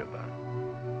wrote you about.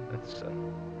 That's the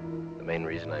main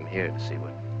reason I'm here, to see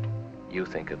what you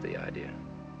think of the idea.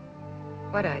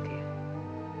 What idea?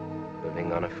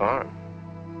 Living on a farm.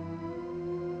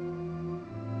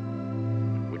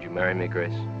 Would you marry me,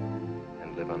 Grace,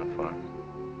 and live on a farm?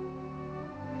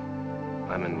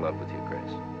 I'm in love with you,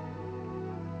 Grace.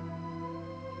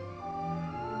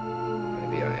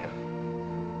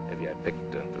 Maybe I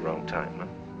picked the wrong time, huh?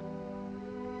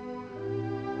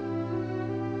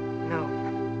 No.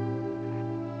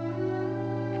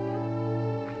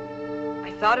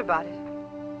 I thought about it.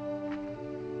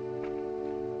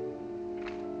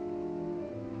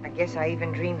 I guess I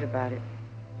even dreamed about it.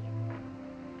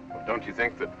 Well, don't you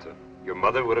think that your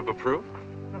mother would have approved?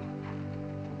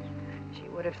 She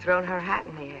would have thrown her hat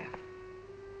in the air.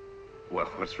 Well,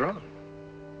 what's wrong?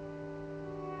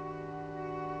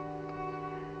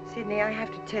 Sidney, I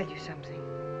have to tell you something.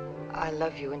 I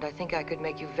love you, and I think I could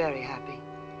make you very happy.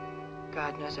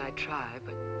 God knows I'd try,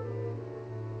 but...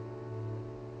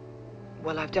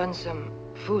 Well, I've done some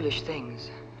foolish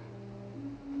things.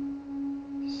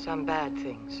 Some bad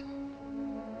things.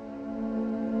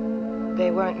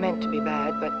 They weren't meant to be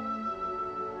bad, but...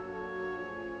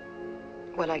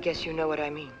 Well, I guess you know what I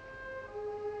mean.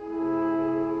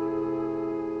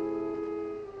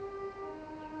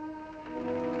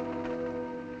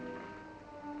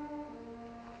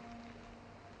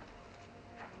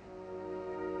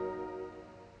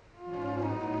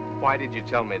 Why did you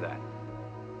tell me that?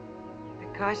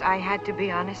 Because I had to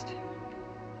be honest.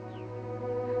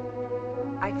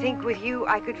 I think with you,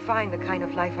 I could find the kind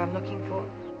of life I'm looking for.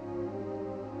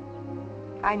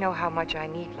 I know how much I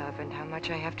need love and how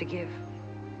much I have to give.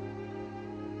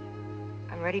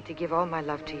 I'm ready to give all my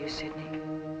love to you, Sidney.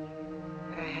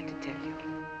 But I had to tell you.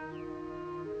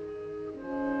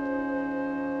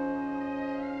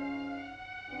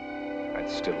 I'd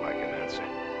still like an answer.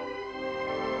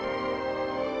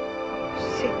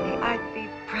 Sidney, I'd be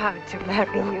proud to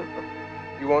marry you.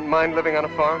 You won't mind living on a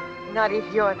farm? Not if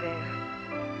you're there.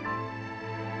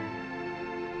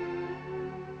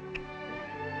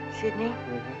 Sidney,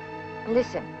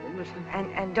 listen.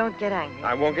 And don't get angry.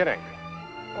 I won't get angry.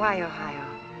 Why, Ohio?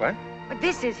 What? But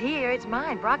this is here. It's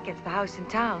mine. Brock gets the house in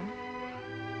town.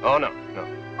 Oh, no, no.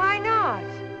 Why not?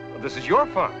 Well, this is your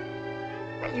farm.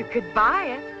 Well, you could buy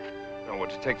it. No, it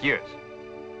would take years.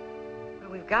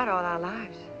 Well, we've got all our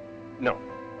lives. No,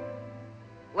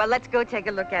 Well, let's go take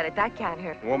a look at it. That can't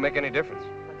hurt. it won't make any difference.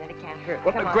 Well, then it can't hurt.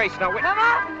 Well, Come on. Grace, now wait. Come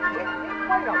on!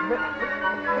 Wait a minute.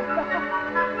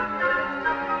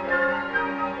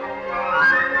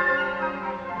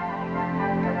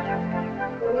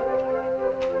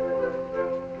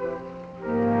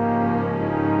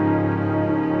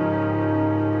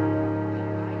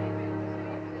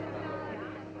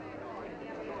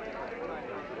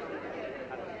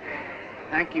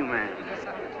 Thank you, ma'am.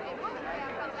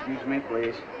 Excuse me,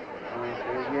 please.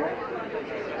 Through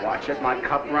here. Watch it, my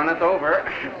cup runneth over.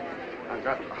 I've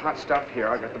got the hot stuff here.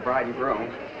 I've got the bride and groom.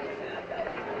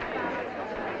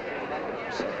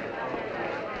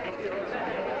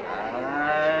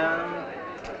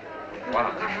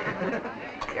 Wow.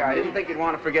 Yeah, I didn't think you'd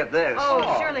want to forget this.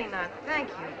 Oh, surely not. Thank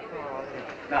you.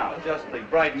 Now, just the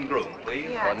bride and groom,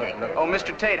 please. Yeah, take it. Oh,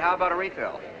 Mr. Tate, how about a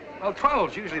refill? Well,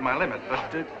 12's usually my limit,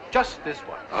 but just this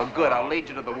one. Oh, good. I'll lead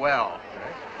you to the well.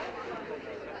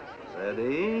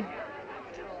 Ready?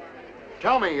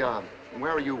 Tell me,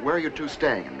 where are you two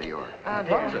staying in New York? Oh,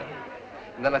 dear.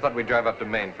 And then I thought we'd drive up to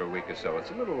Maine for a week or so.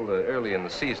 It's a little early in the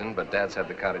season, but Dad's had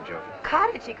the cottage open.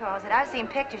 Cottage, he calls it. I've seen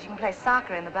pictures. You can play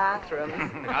soccer in the bathroom.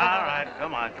 All right,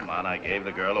 come on, come on. I gave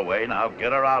the girl away. Now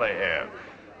get her out of here.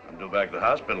 I'm due back to the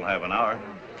hospital in half an hour.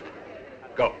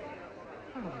 Go.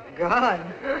 Oh, God.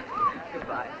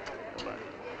 Goodbye.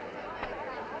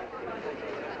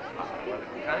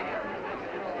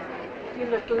 You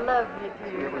look lovely,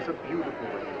 dear. It was a beautiful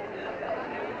week.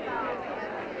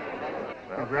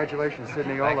 Congratulations,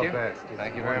 Sidney. All the best.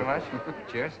 Thank you very much.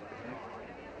 Cheers.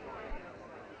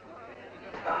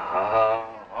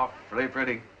 Awfully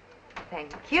pretty.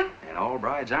 Thank you. And all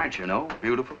brides aren't, you know.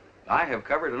 Beautiful. I have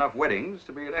covered enough weddings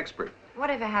to be an expert.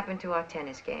 Whatever happened to our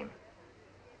tennis game?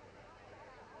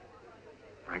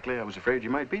 Frankly, I was afraid you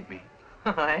might beat me.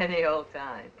 Any old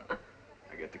time.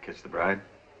 I get to kiss the bride.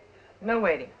 No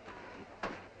waiting.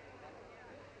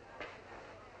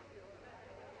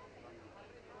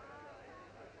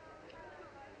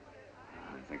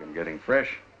 I think I'm getting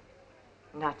fresh.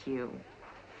 Not you.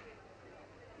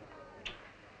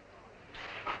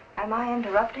 Am I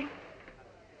interrupting?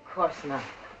 Of course not.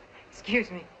 Excuse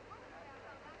me.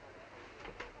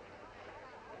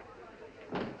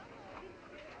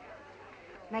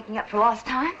 Making up for lost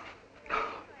time?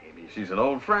 She's an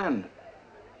old friend.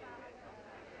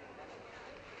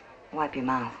 Wipe your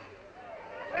mouth.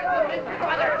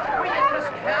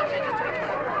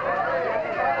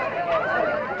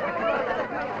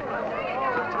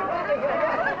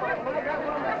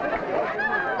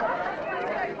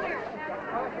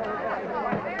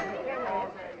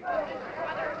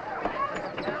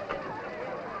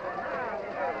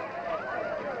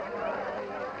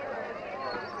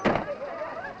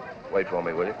 Wait for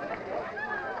me, will you?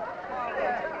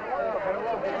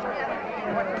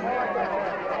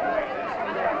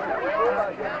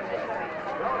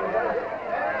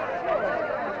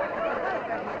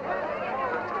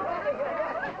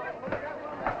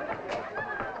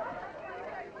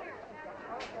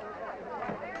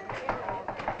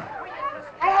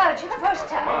 I heard you the first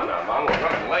time. Come on now, Mom, we're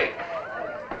running late.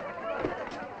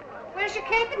 Where's your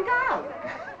cape and gown?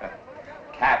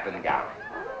 Cap and gown.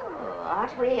 Oh,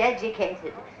 aren't we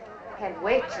educated? Can't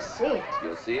wait to see it.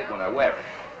 You'll see it when I wear it.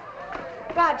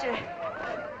 Roger.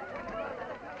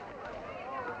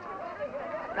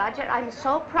 Roger, I'm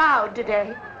so proud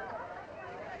today.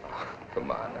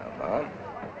 Come on now, Mom.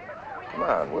 Come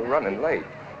on, we're running late.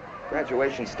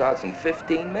 Graduation starts in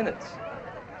 15 minutes.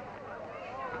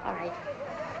 All right.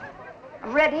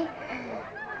 Ready?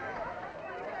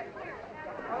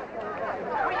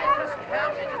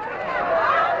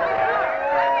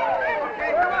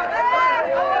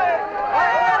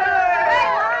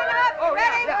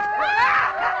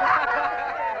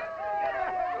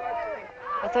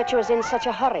 I thought you was in such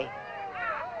a hurry.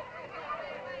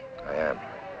 I am.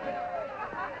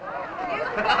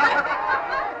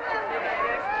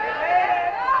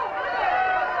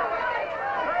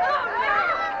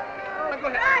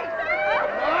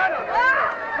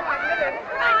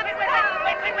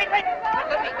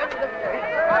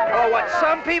 Oh, what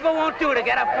some people won't do to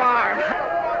get a farm.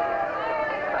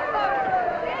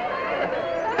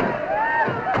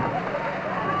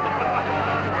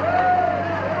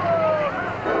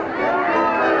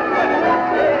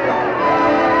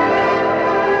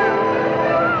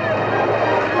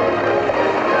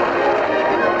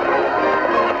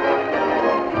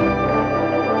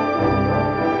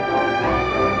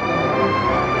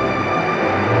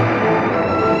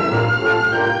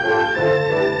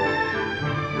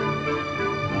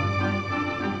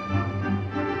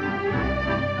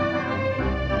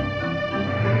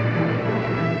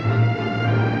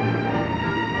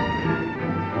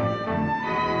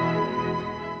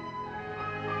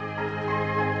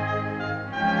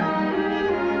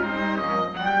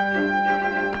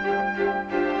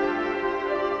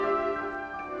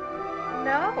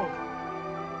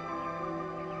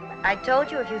 I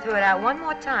told you if you threw it out one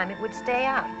more time, it would stay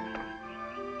out.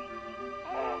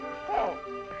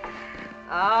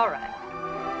 All right.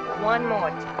 One more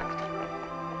time.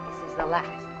 This is the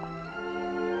last.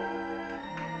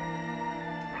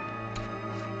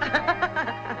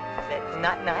 That's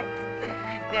not nice.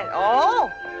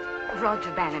 Oh!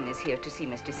 Roger Bannon is here to see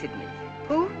Mr. Sidney.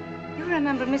 Who? You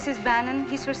remember Mrs. Bannon?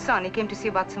 He's her son. He came to see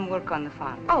about some work on the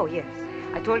farm. Oh, yes.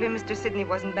 I told him Mr. Sidney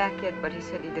wasn't back yet, but he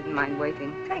said he didn't mind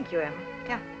waiting. Thank you, Emma.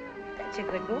 Yeah. That's a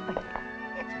good boy. That's right.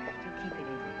 You keep it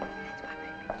in. That's my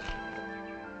baby.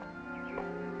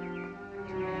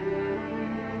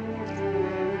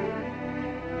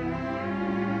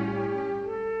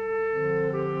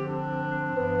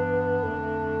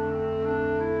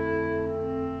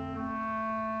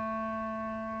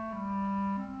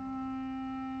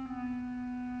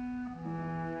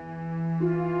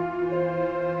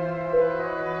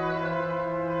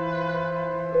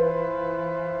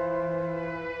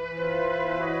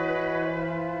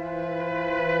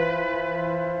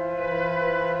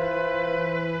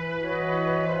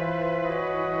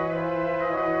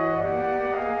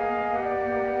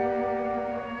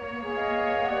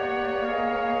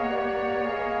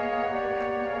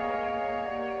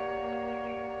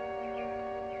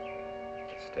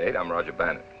 State, I'm Roger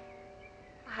Bannon.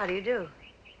 How do you do?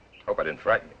 Hope I didn't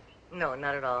frighten you. No,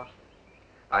 not at all.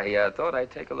 I thought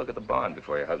I'd take a look at the barn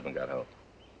before your husband got home.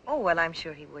 Oh, well, I'm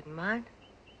sure he wouldn't mind.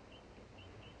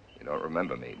 You don't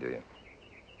remember me, do you?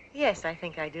 Yes, I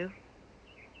think I do.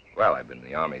 Well, I've been in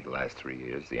the Army the last 3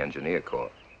 years, the Engineer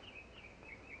Corps.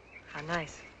 How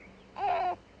nice.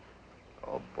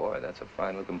 Oh, boy, that's a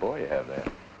fine-looking boy you have there.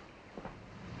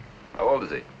 How old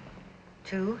is he?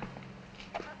 2.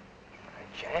 Hi,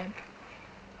 Jan.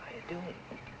 How you doing?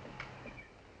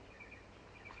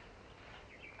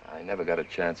 I never got a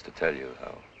chance to tell you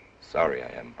how sorry I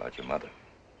am about your mother.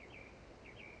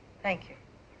 Thank you.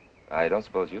 I don't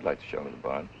suppose you'd like to show me the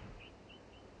barn?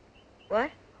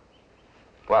 What?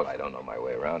 Well, I don't know my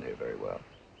way around here very well.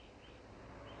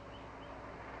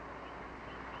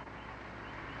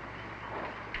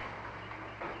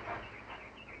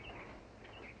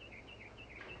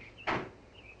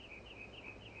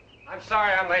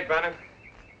 sorry I'm late, Brennan.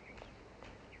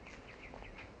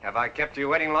 Have I kept you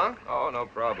waiting long? Oh, no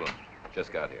problem.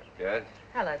 Just got here. Yes.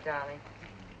 Hello, darling.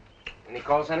 Any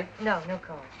calls, honey? No, no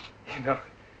call. You know,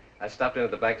 I stopped in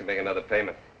at the bank to make another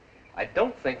payment. I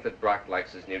don't think that Brock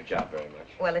likes his new job very much.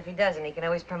 Well, if he doesn't, he can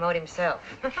always promote himself.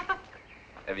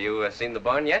 Have you seen the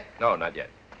barn yet? No, not yet.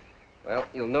 Well,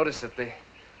 you'll notice that the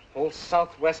whole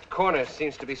southwest corner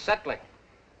seems to be settling.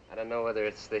 I don't know whether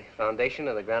it's the foundation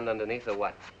or the ground underneath or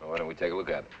what. Well, why don't we take a look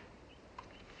at it?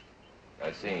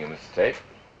 Nice seeing you, Mrs. Tate.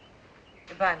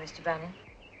 Goodbye, Mr. Bannon.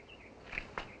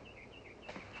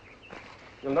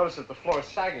 You'll notice that the floor is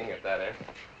sagging at that end.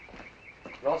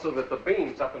 And also that the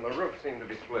beams up in the roof seem to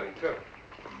be splitting, too.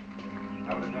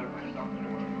 I would have done it myself anyway.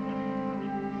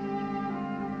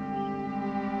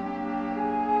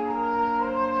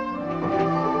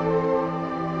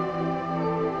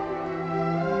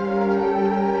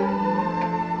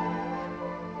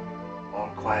 All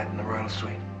quiet in the royal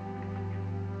suite.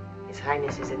 His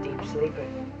Highness is a deep sleeper.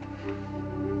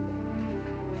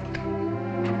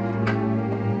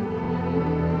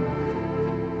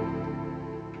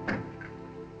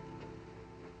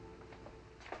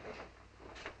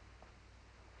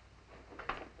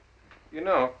 You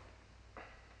know,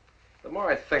 the more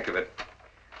I think of it,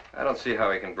 I don't see how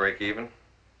he can break even.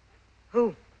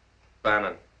 Who?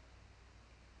 Bannon.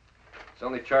 He's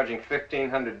only charging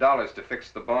 $1,500 to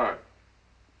fix the barn.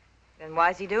 Then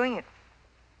why is he doing it?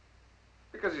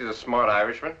 Because he's a smart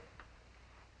Irishman.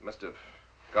 He must have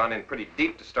gone in pretty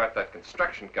deep to start that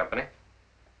construction company.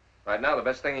 Right now, the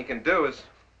best thing he can do is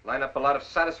line up a lot of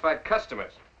satisfied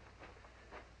customers.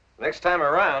 Next time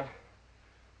around,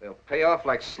 they'll pay off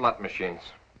like slot machines.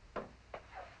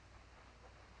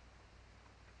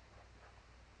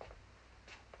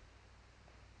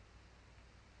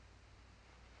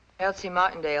 Elsie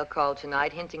Martindale called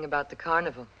tonight, hinting about the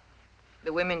carnival.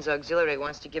 The Women's Auxiliary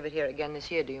wants to give it here again this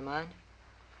year. Do you mind?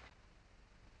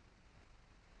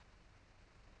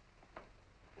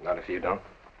 Not if you don't.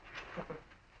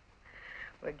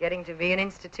 We're getting to be an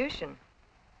institution.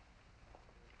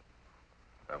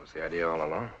 That was the idea all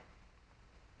along.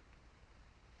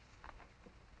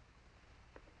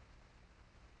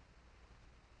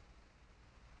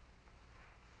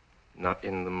 Not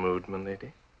in the mood,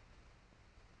 m'lady?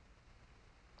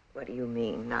 What do you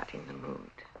mean, not in the mood?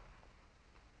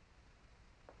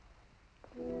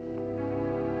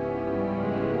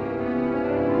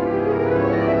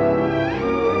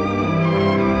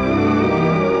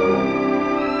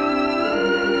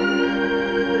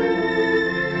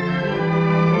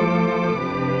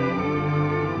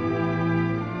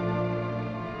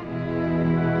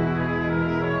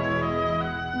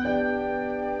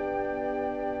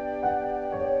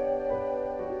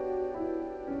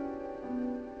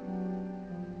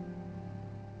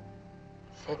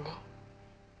 Sydney?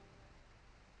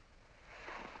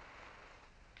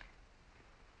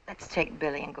 Let's take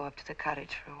Billy and go up to the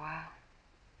cottage for a while.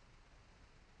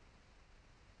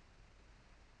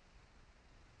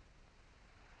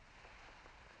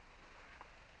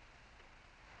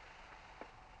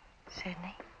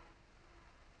 Sydney?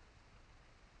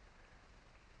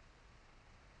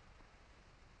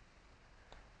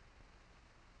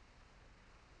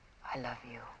 I love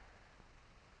you.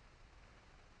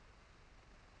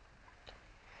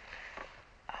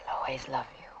 I'll always love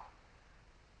you.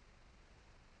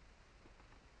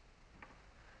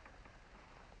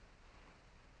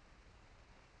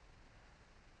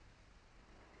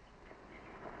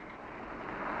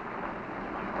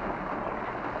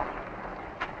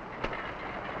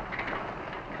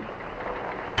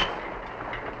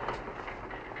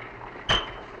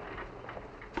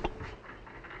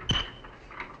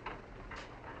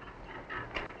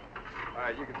 All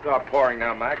right, you can start pouring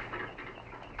now, Mac.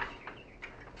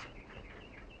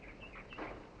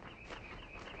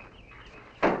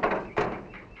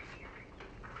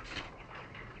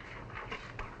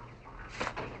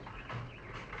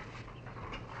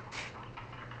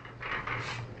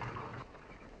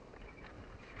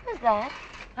 Who's that?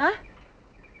 Huh?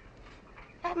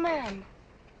 That man.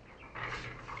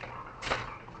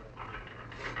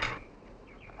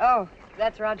 Oh,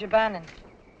 that's Roger Bannon.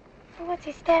 What's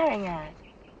he staring at?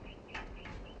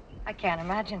 I can't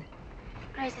imagine.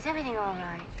 Grace, is everything all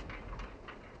right?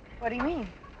 What do you mean?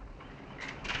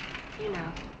 You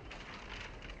know.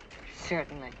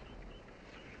 Certainly.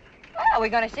 Well, are we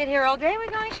going to sit here all day?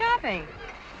 We're going shopping.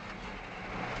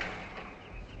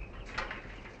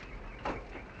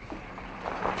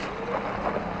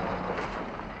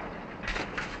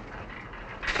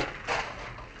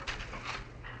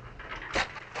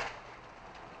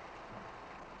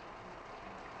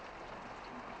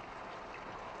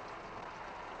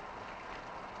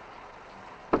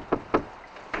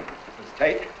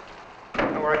 Tate,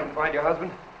 you know where I can find your husband?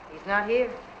 He's not here.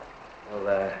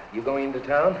 Well, you going into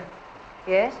town?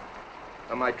 Yes?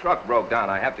 My truck broke down.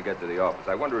 I have to get to the office.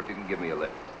 I wonder if you can give me a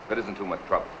lift. If it isn't too much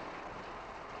trouble.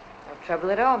 No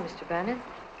trouble at all, Mr. Bannon.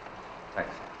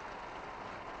 Thanks.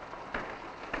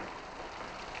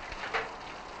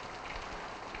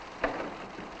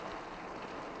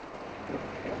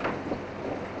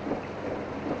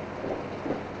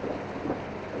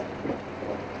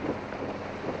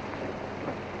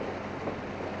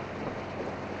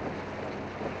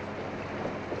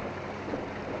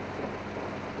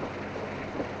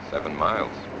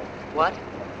 Miles. What?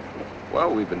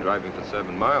 Well, we've been driving for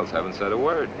 7 miles, haven't said a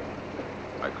word.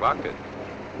 I clocked it.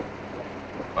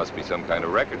 Must be some kind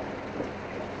of record.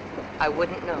 I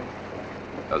wouldn't know.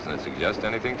 Doesn't it suggest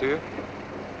anything to you?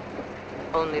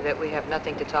 Only that we have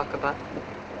nothing to talk about.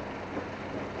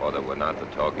 Or that we're not the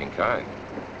talking kind.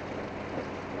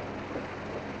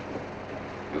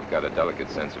 You've got a delicate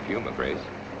sense of humor, Grace.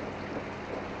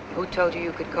 Who told you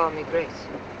you could call me Grace?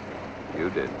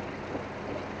 You did.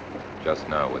 Just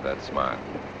now with that smile.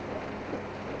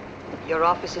 Your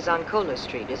office is on Kohler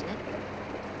Street, isn't it?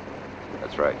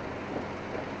 That's right.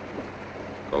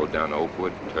 Go down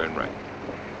Oakwood, turn right.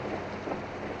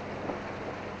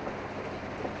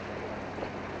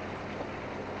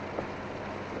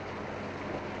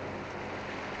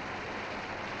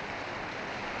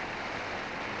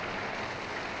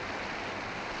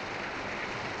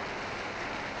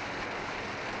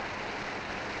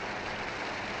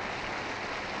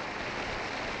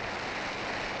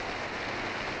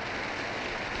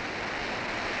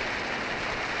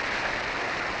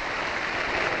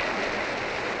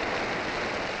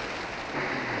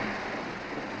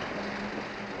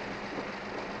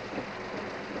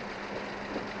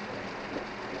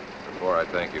 Before I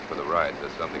thank you for the ride,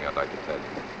 there's something I'd like to tell you.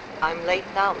 I'm late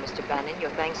now, Mr. Bannon.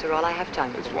 Your thanks are all I have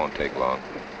time for. This won't take long.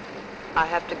 I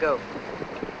have to go.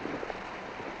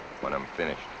 When I'm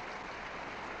finished.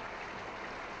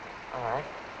 All right.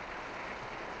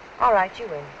 All right, you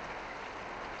win.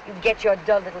 You get your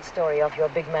dull little story off your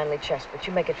big manly chest, but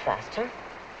you make it fast, huh?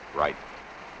 Right.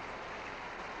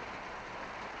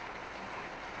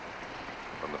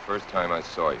 From the first time I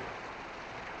saw you,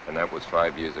 and that was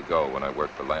 5 years ago when I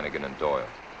worked for Lanigan and Doyle,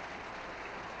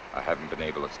 I haven't been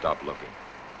able to stop looking.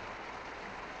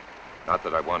 Not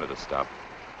that I wanted to stop.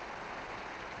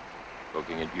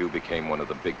 Looking at you became one of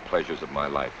the big pleasures of my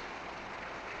life.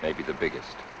 Maybe the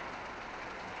biggest.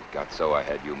 It got so I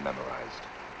had you memorized.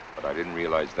 But I didn't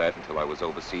realize that until I was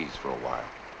overseas for a while.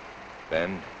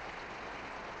 Then,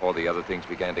 all the other things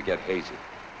began to get hazy.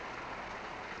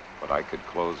 But I could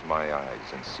close my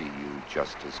eyes and see you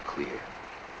just as clear.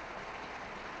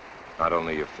 Not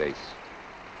only your face,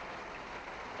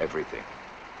 everything.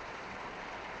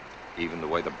 Even the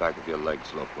way the back of your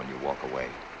legs look when you walk away.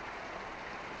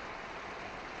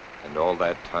 And all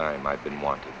that time I've been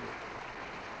wanting you.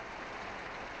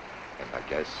 And I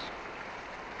guess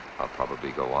I'll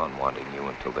probably go on wanting you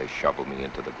until they shovel me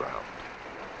into the ground.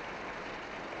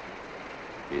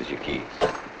 Here's your keys.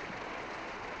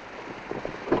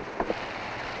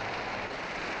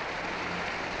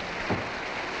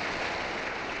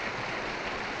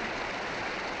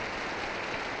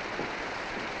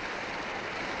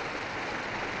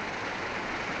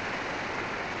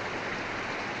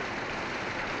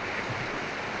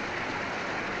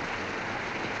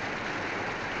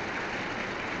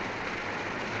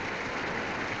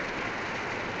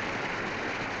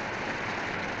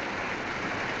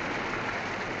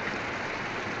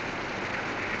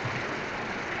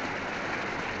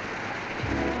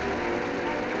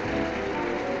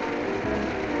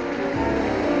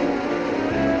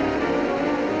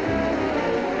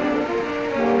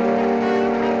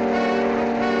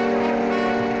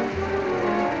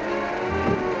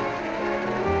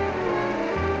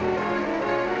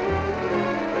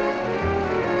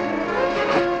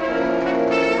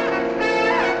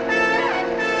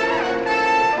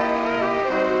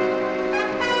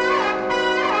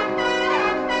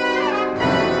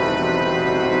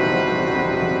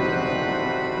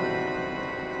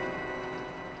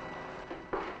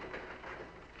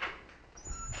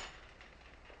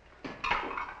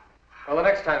 Well, the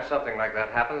next time something like that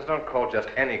happens, don't call just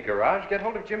any garage. Get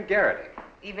hold of Jim Garrity.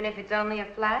 Even if it's only a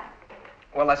flat?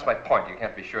 Well, that's my point. You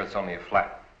can't be sure it's only a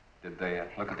flat. Did they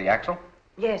look at the axle?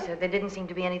 Yes, sir. There didn't seem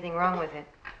to be anything wrong with it.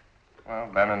 Well,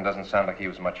 Bannon doesn't sound like he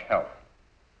was much help.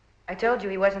 I told you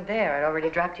he wasn't there. I'd already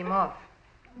dropped him off.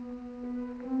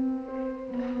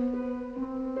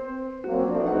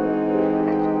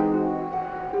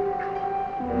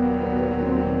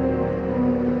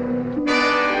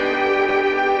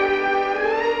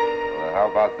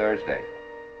 about Thursday?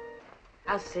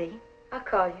 I'll see. I'll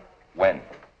call you. When?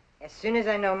 As soon as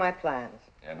I know my plans.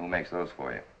 And who makes those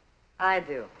for you? I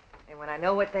do. And when I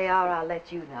know what they are, I'll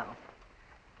let you know.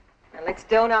 Now, let's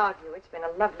don't argue. It's been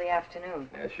a lovely afternoon.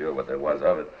 Yeah, sure, what there was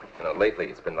of it. You know, lately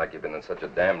it's been like you've been in such a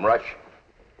damn rush.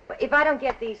 Well, if I don't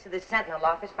get these to the Sentinel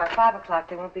office by 5 o'clock,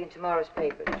 they won't be in tomorrow's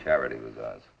papers. Charity was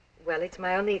ours. Well, it's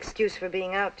my only excuse for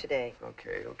being out today.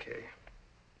 Okay, okay.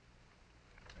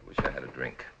 I wish I had a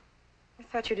drink. I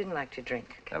thought you didn't like to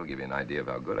drink. That'll give you an idea of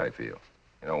how good I feel.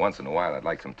 You know, once in a while, I'd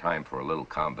like some time for a little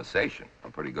conversation.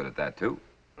 I'm pretty good at that, too.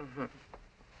 Mm-hmm.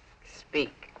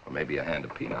 Speak. Or maybe a hand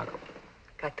of pinochle.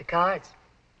 Got the cards.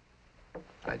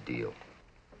 Ideal.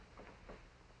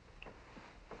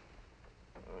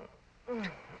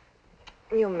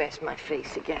 You messed my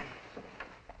face again.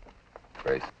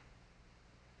 Grace.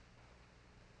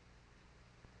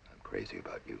 I'm crazy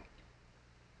about you.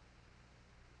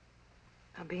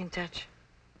 I'll be in touch.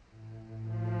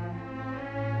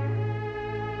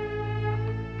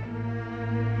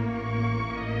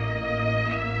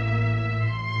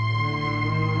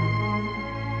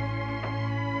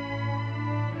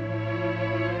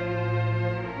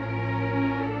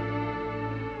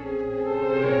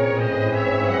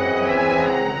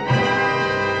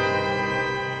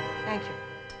 Thank you.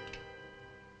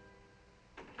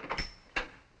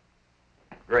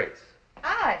 Grace,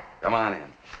 Hi. come on in.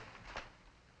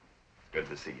 Good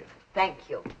to see you. Thank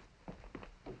you.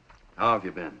 How have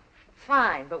you been?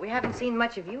 Fine, but we haven't seen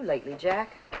much of you lately,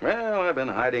 Jack. Well, I've been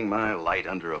hiding my light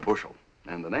under a bushel.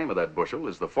 And the name of that bushel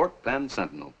is the Fork Bend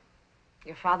Sentinel.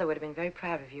 Your father would have been very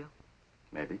proud of you.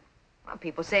 Maybe. Well,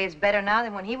 people say it's better now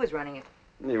than when he was running it.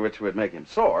 Which would make him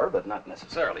sore, but not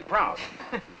necessarily proud.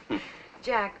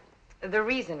 Jack, the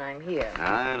reason I'm here.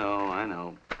 I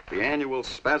know. The annual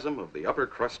spasm of the upper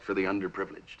crust for the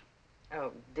underprivileged.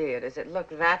 Oh, dear, does it look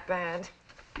that bad?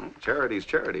 Well, charity's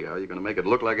charity. How are you going to make it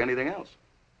look like anything else?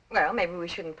 Well, maybe we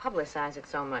shouldn't publicize it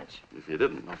so much. If you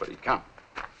didn't, nobody'd come.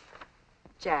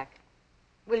 Jack,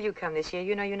 will you come this year?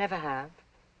 You know you never have.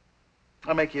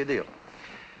 I'll make you a deal.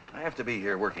 I have to be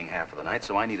here working half of the night,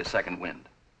 so I need a second wind.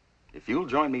 If you'll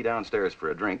join me downstairs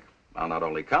for a drink, I'll not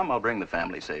only come, I'll bring the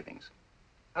family savings.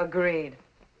 Agreed.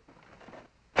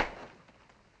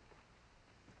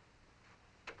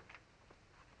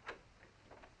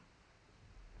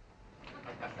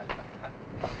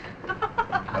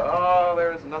 Oh,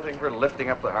 there's nothing for lifting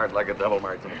up the heart like a double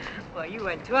martini. Well, you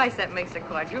went twice. That makes a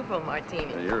quadruple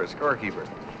martini. You're a scorekeeper.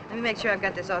 Let me make sure I've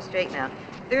got this all straight now.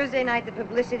 Thursday night, the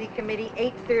publicity committee,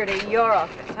 8:30, your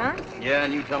office, huh? Yeah,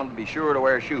 and you tell them to be sure to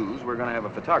wear shoes. We're going to have a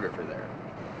photographer there.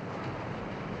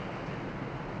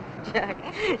 Jack,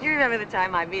 you remember the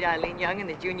time I beat Eileen Young in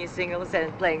the junior singles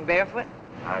and playing barefoot?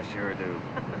 I sure do.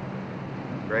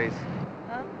 Grace,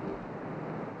 Huh?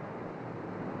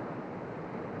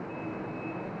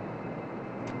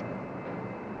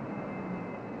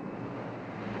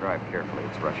 drive carefully.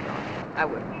 It's rush hour. I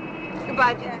will.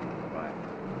 Goodbye, Jack. Bye.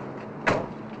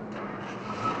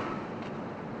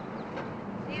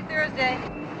 See you Thursday.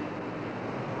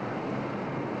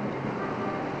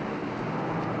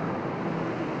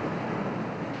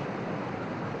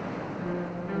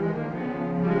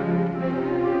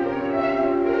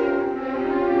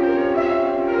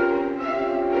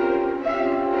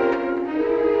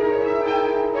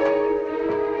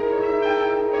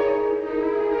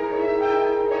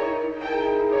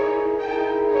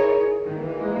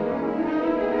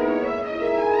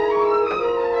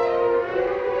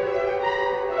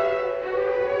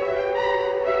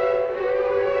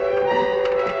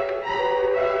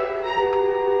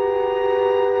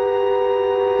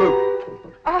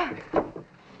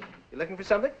 For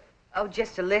something? Oh,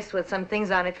 just a list with some things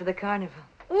on it for the carnival.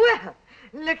 Well,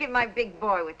 look at my big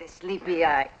boy with the sleepy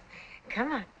eyes.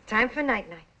 Come on, time for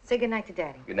night-night. Say goodnight to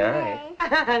Daddy. Good night.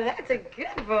 That's a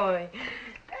good boy.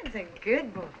 That's a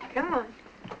good boy. Come on.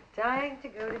 Time to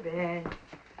go to bed.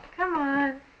 Come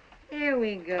on. Here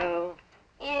we go.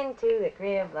 Into the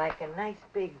crib like a nice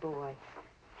big boy.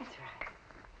 That's right.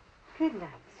 Good night,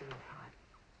 sweetheart.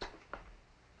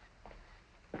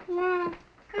 Yeah.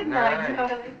 Good night,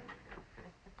 darling.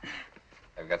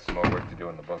 I've got some more work to do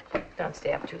in the books. Don't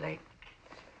stay up too late.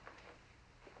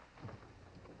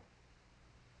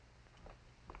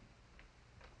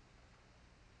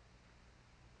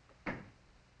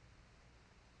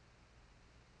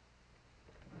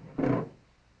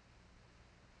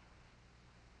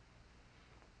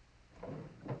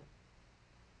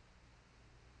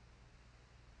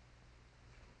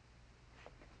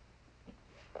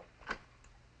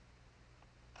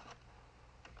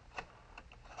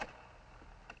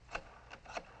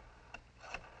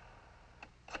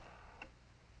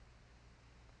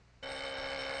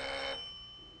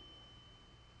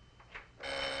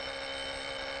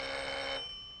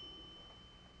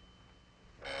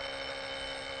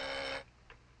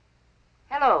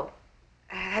 Hello.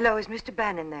 Hello, is Mr.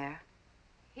 Bannon there?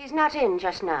 He's not in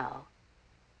just now.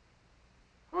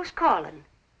 Who's calling?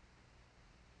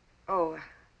 Oh,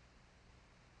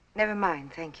 never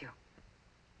mind, thank you.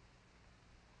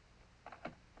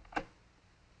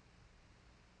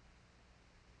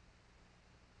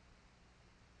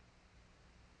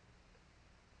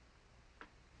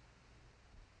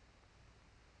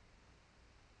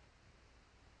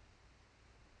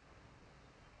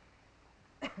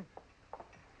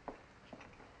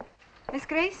 Miss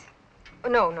Grace? Oh,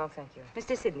 no, thank you.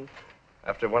 Mr. Sidney.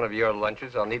 After one of your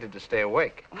lunches, I'll need it to stay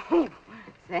awake. Oh,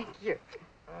 thank you.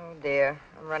 Oh, dear.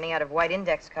 I'm running out of white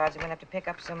index cards. I'm going to have to pick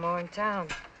up some more in town.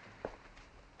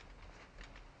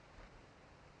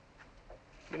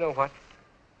 You know what?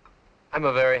 I'm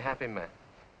a very happy man.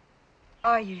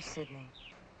 Are you, Sidney?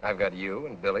 I've got you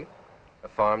and Billy, a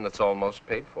farm that's almost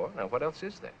paid for. Now, what else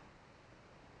is there?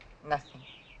 Nothing.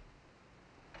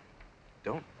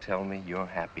 Don't tell me you're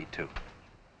happy, too.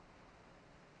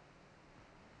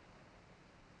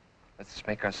 Let's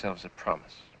make ourselves a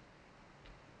promise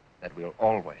that we'll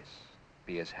always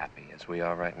be as happy as we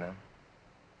are right now.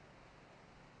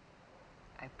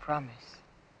 I promise.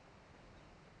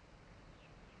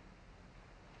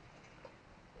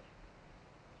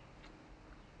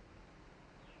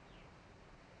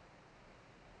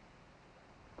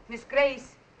 Miss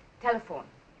Grace, telephone.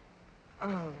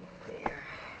 Oh, dear.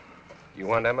 You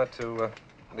want Emma to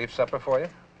leave supper for you?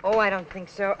 Oh, I don't think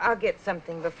so. I'll get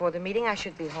something before the meeting. I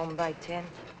should be home by 10.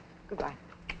 Goodbye.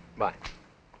 Bye.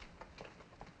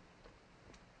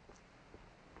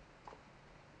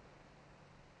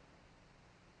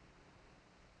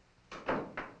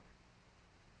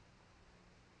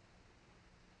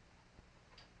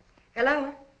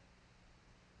 Hello?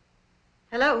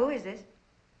 Hello, who is this?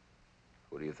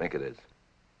 Who do you think it is?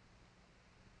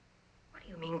 What do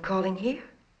you mean, calling here?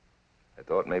 I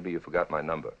thought maybe you forgot my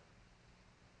number.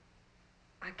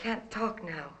 I can't talk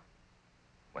now.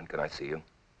 When can I see you?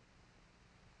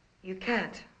 You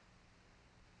can't.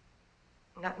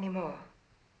 Not anymore.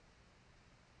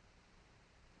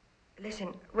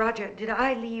 Listen, Roger, did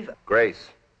I leave... Grace.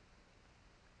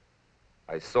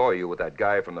 I saw you with that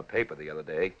guy from the paper the other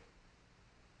day.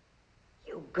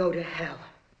 You go to hell.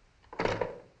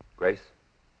 Grace?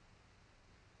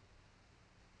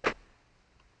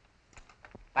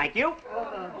 Thank you.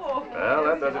 Well,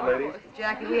 that does it, ladies.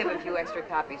 Jackie, we have a few extra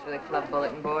copies for the club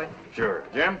bulletin board. Sure.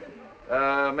 Jim,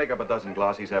 make up a dozen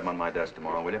glossies, have them on my desk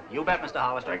tomorrow, will you? You bet, Mr.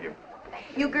 Hollister. Thank you.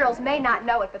 You girls may not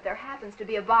know it, but there happens to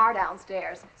be a bar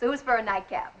downstairs. So who's for a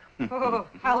nightcap? Oh,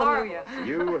 hallelujah.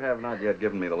 You have not yet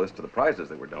given me the list of the prizes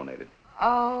that were donated.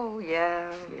 Oh,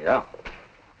 yeah. Yeah.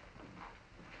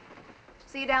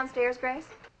 See you downstairs, Grace?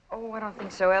 Oh, I don't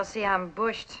think so, Elsie. I'm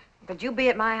bushed. But you be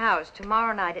at my house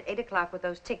tomorrow night at 8 o'clock with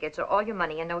those tickets or all your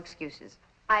money and no excuses.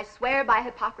 I swear by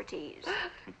Hippocrates.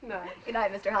 No. Good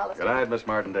night, Mr. Hollister. Good night, Miss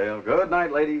Martindale. Good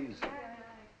night, ladies.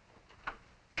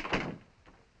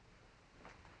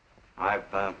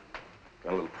 I've got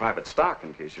a little private stock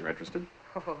in case you're interested.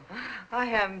 Oh, I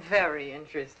am very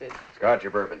interested. Scotch or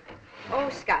bourbon? Oh,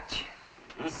 Scotch.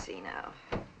 Let's see now.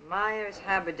 Myers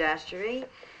Haberdashery,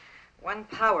 1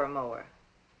 power mower.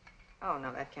 Oh,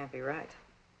 no, that can't be right.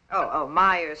 Oh,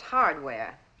 Myers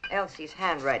Hardware. Elsie's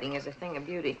handwriting is a thing of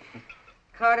beauty.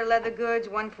 Carter Leather Goods,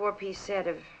 1 4-piece set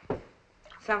of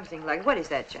something like... What is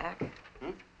that, Jack?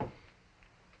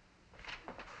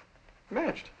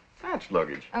 Matched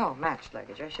luggage. Oh, matched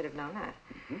luggage. I should have known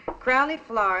that. Crowley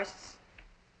Florists.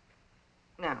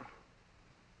 No.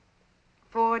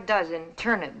 4 dozen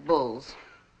turnip bulls.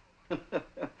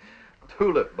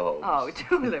 Tulip bulbs. Oh,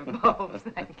 tulip bulbs.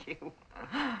 Thank you.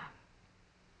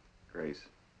 Grace.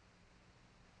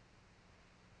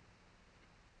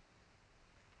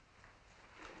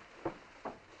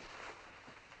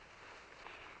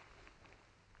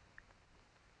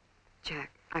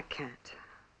 Jack, I can't.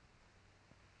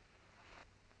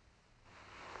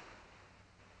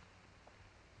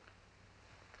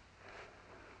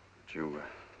 Would you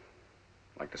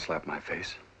like to slap my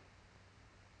face?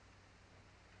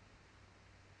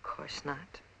 Of course not.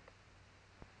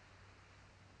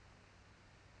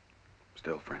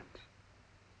 Still friends.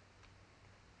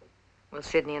 Will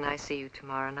Sidney and I see you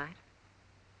tomorrow night?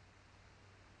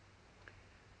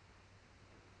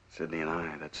 Sidney and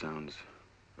I, that sounds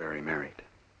very married.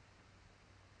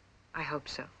 I hope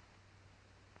so.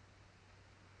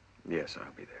 Yes,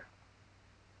 I'll be there.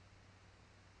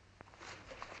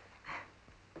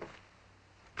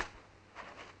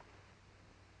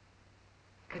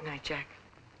 Good night, Jack.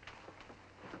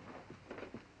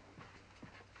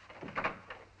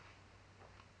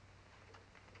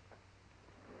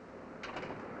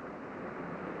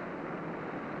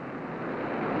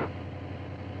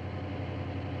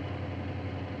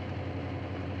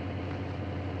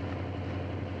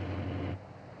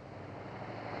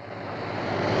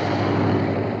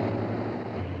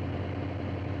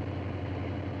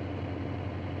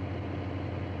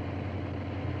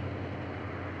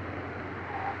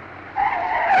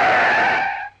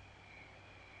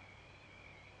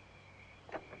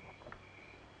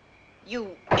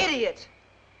 idiot!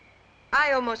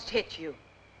 I almost hit you.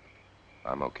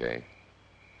 I'm okay.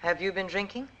 Have you been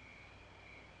drinking?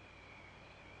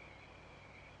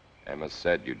 Emma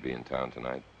said you'd be in town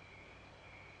tonight.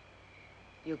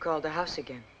 You called the house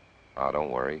again. Oh,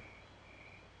 don't worry.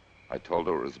 I told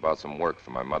her it was about some work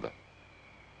for my mother.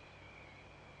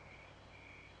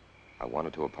 I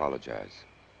wanted to apologize.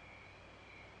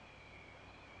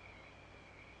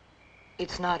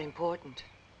 It's not important.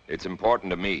 It's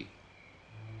important to me.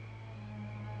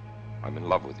 I'm in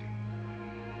love with you.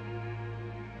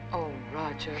 Oh,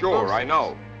 Roger. Sure, I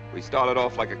know. We started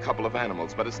off like a couple of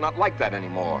animals, but it's not like that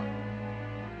anymore.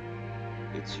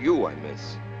 It's you I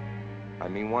miss. I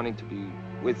mean, wanting to be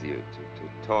with you, to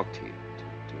talk to you,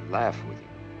 to laugh with you.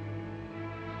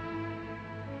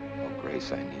 Oh,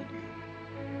 Grace, I need you.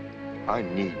 I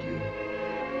need you.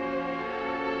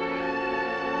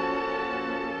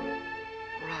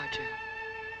 Roger.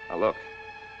 Now look,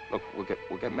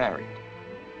 we'll get married.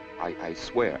 I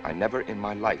swear, I never in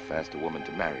my life asked a woman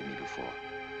to marry me before.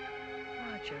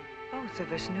 Roger, both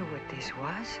of us knew what this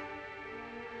was.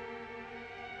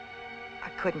 I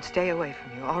couldn't stay away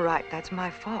from you. All right, that's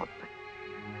my fault, but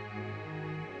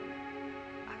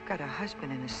I've got a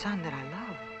husband and a son that I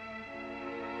love.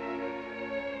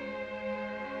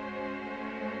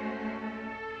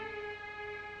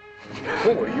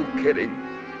 Who are you kidding?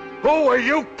 Who are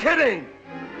you kidding?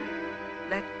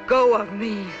 Let go of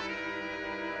me.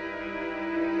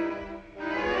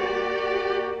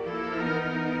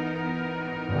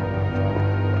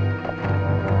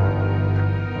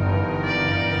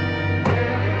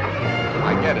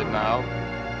 I get it now.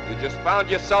 You just found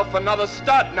yourself another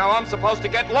stud. Now I'm supposed to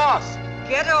get lost.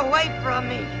 Get away from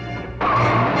me.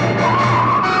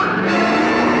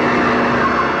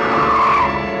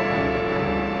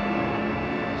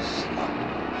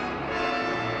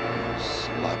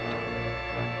 Slut.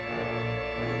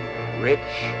 Rich,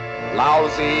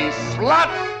 lousy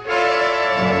slut!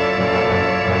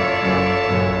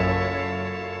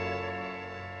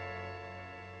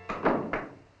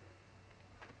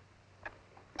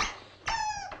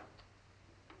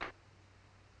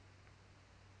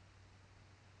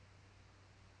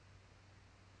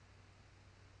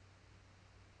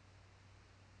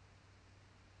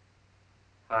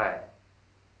 Hi.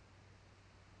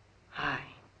 Hi.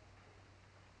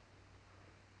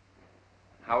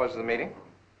 How was the meeting?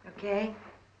 Okay.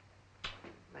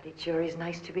 But it sure is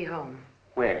nice to be home.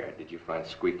 Where did you find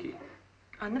Squeaky?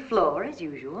 On the floor, as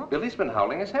usual. Billy's been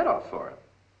howling his head off for him.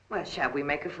 Well, shall we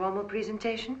make a formal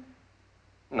presentation?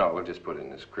 No, we'll just put it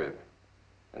in his crib.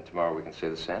 And tomorrow we can say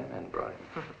the Sandman brought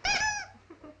him.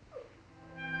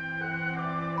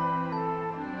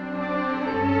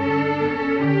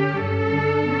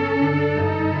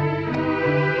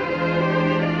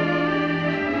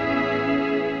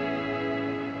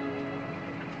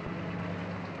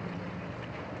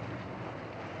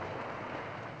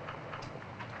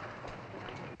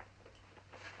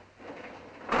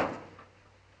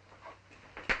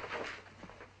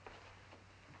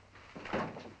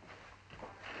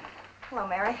 Hello,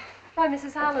 Mary. Why,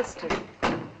 Mrs. Hollister.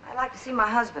 I'd like to see my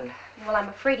husband. Well, I'm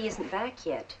afraid he isn't back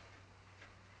yet.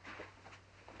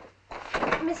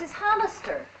 Mrs.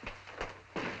 Hollister,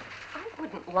 I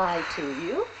wouldn't lie to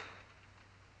you.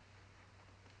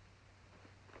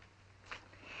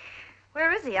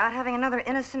 Where is he? Out having another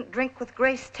innocent drink with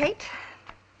Grace Tate?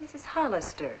 Mrs.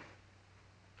 Hollister.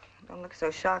 Don't look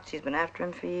so shocked. She's been after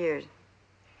him for years.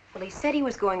 Well, he said he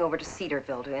was going over to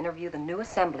Cedarville to interview the new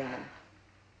assemblyman.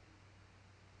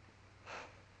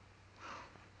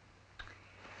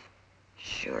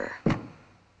 Sure.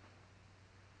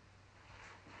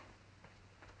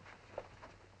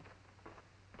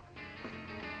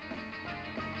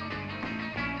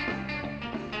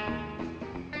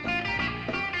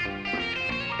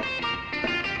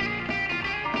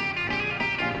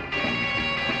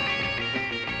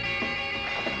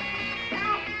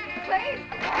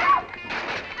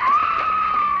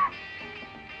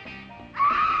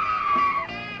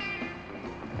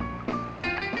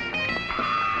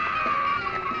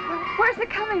 Where's it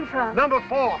coming from? Number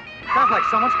 4. Sounds like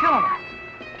someone's killing her.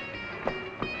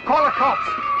 Call the cops.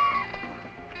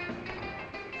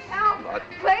 Help!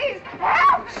 Please,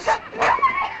 help!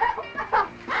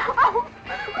 Oh.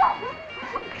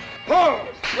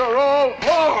 Whores! You're all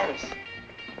whores!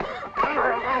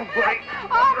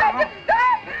 Oh, make it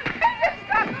stop! Make it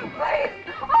stop, please!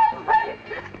 Oh, please!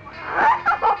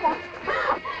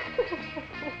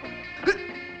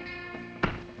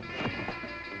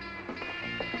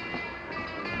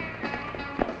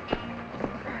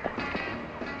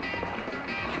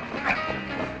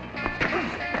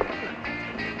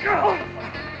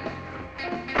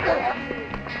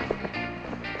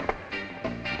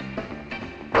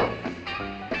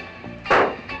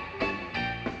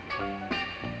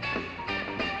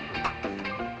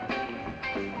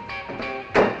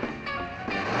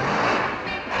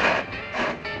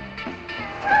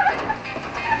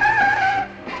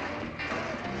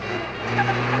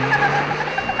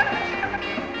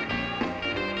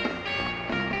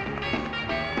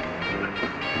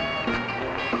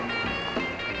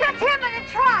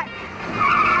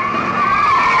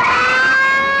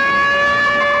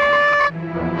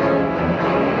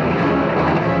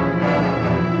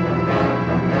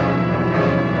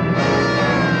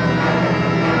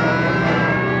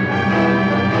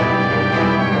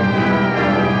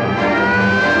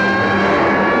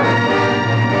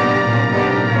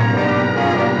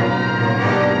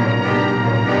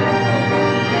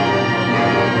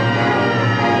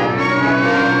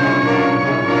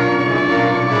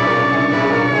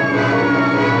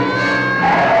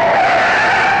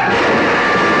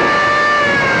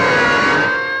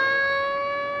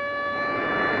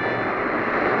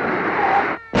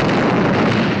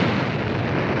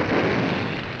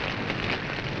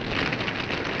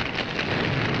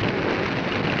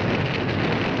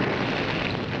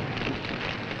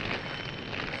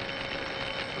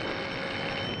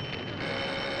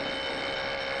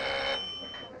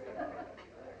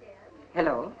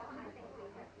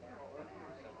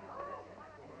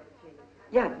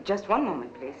 Yeah, just one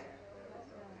moment, please.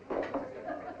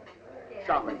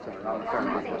 Shopping center on the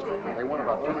Fairmont District. They won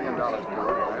about $2 million for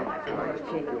the road.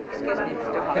 Excuse me,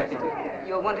 Mr. Hollister.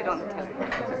 You're wanted on the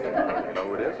telephone. Know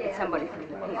who it is? It's somebody from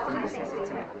the police. He says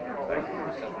it's me.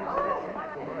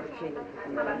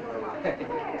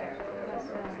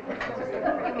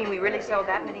 You mean we really sold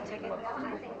that many tickets?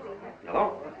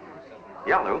 Hello?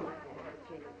 Yeah, Lou.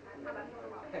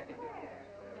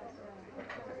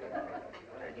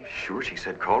 Are you sure she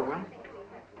said Caldwell?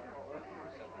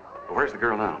 Well, where's the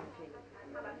girl now?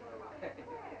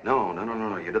 No.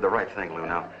 You did the right thing, Lou.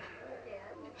 Now,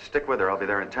 stick with her. I'll be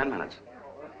there in 10 minutes.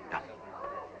 Yeah.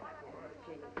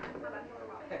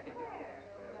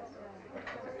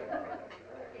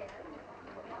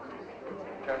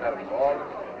 Turned out all.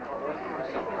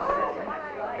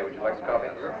 Hey, would you like some coffee?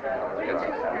 Get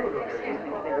some.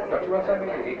 Don't you want something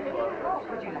to eat?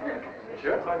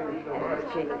 Sure.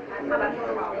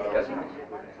 Yes, sir.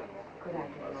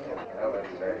 Oh,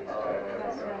 that's very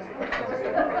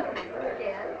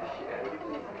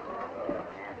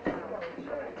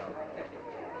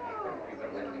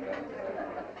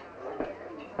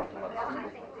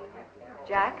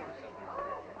Jack?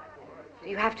 Do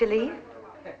you have to leave?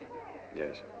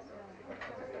 Yes.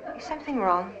 Is something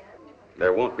wrong?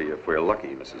 There won't be if we're lucky,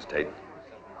 Mrs. Tate.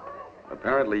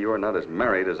 Apparently, you're not as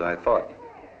married as I thought.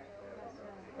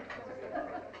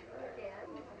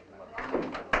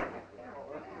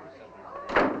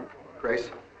 Grace,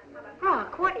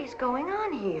 Brock, what is going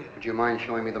on here? would you mind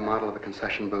showing me the model of the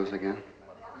concession booths again?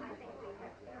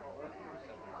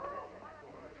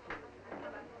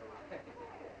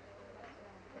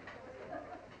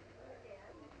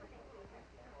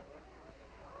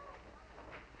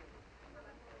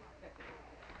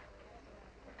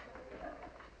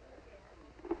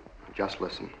 Just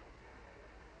listen.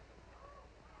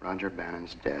 Roger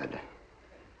Bannon's dead.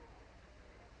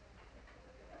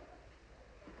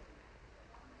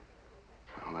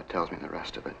 Well, that tells me the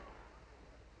rest of it.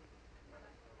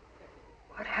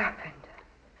 What happened?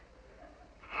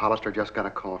 Hollister just got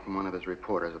a call from one of his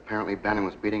reporters. Apparently, Bannon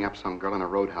was beating up some girl in a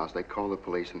roadhouse. They called the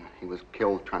police, and he was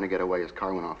killed trying to get away. His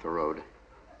car went off the road.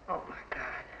 Oh, my God.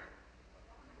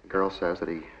 The girl says that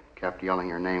he kept yelling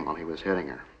her name while he was hitting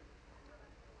her.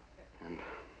 And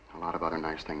a lot of other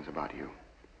nice things about you.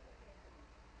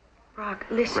 Brock,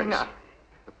 listen Grace, up.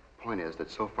 the point is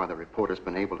that so far the reporter's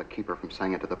been able to keep her from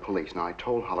saying it to the police. Now, I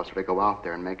told Hollister to go out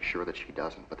there and make sure that she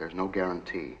doesn't, but there's no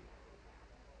guarantee.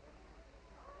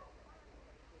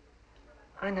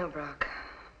 I know, Brock.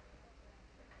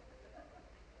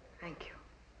 Thank you.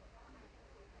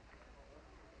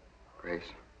 Grace,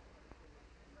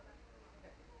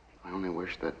 I only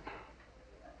wish that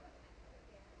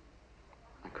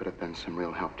I could have been some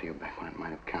real help to you back when it might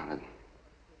have counted.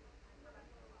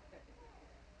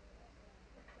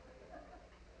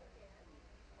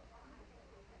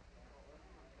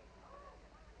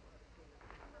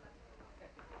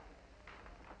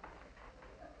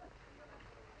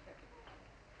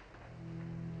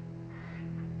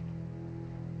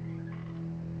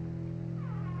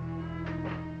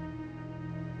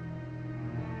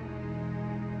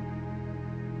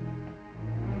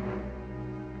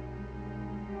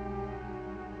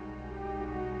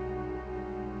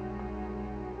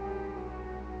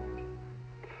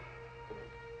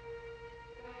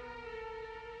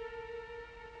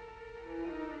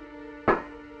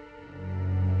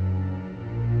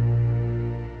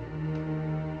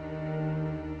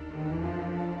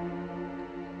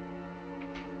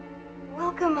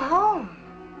 Welcome home.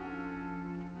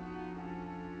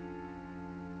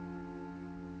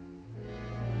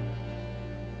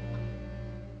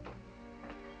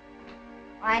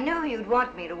 I knew you'd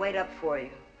want me to wait up for you.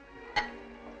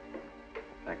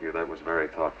 Thank you. That was very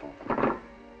thoughtful.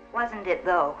 Wasn't it,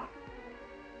 though?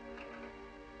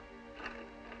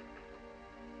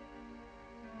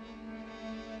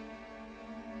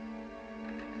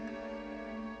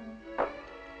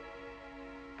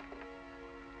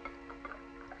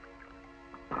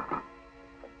 Where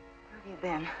have you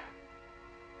been?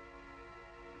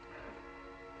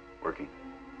 Working.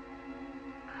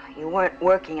 You weren't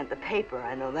working at the paper,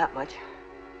 I know that much.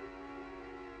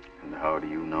 And how do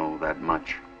you know that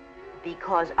much?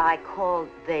 Because I called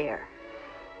there.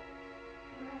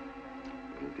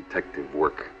 Detective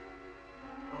work.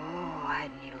 Oh,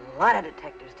 I'd need a lot of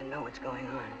detectives to know what's going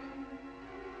on.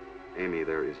 Amy,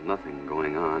 there is nothing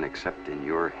going on except in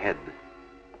your head.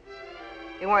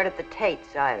 You weren't at the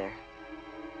Tates either.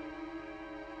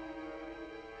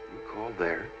 You called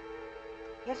there?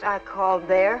 Yes, I called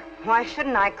there. Why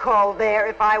shouldn't I call there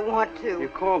if I want to? You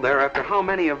called there after how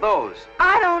many of those?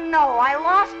 I don't know. I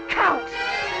lost count.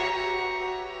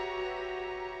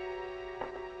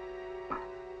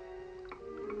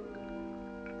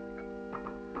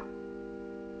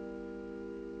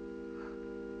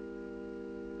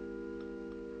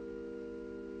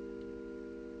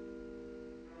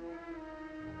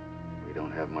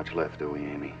 have much left, do we,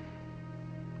 Amy?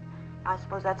 I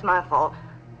suppose that's my fault.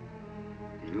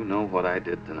 Do you know what I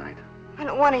did tonight? I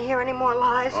don't want to hear any more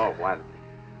lies. Oh,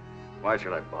 why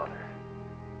should I bother?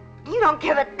 You don't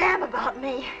give a damn about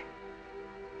me.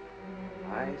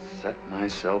 I set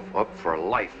myself up for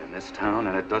life in this town,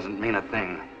 and it doesn't mean a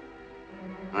thing.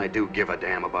 I do give a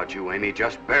damn about you, Amy.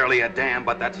 Just barely a damn,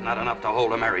 but that's not enough to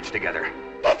hold a marriage together.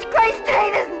 It's Grace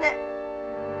Tate, isn't it?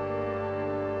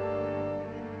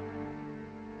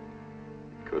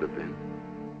 Could have been.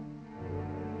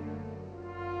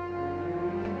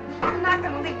 You're not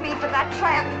going to leave me for that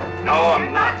tramp. No,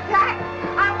 I'm not. Jack,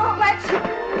 I won't let you.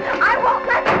 I won't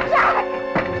let you, Jack.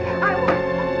 I won't.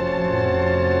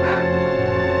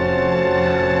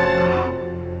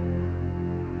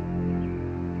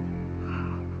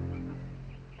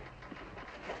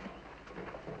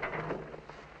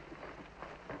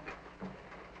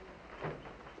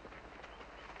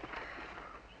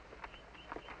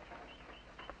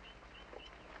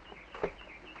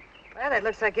 Well, that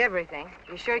looks like everything.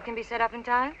 You sure it can be set up in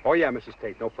time? Oh, yeah, Mrs.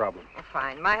 Tate, no problem. Well,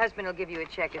 fine. My husband will give you a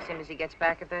check as soon as he gets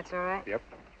back, if that's all right. Yep.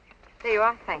 There you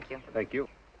are. Thank you. Thank you.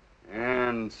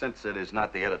 And since it is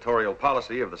not the editorial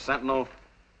policy of the Sentinel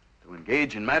to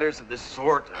engage in matters of this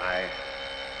sort,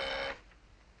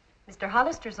 Mr.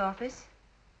 Hollister's office?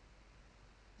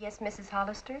 Yes, Mrs.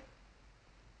 Hollister?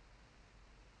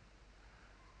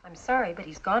 I'm sorry, but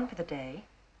he's gone for the day.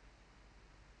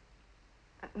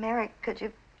 Mary, could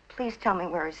you please tell me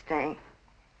where he's staying?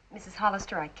 Mrs.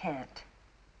 Hollister, I can't.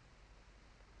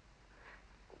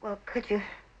 Well, could you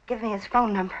give me his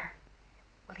phone number?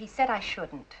 Well, he said I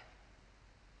shouldn't.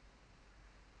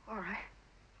 All right.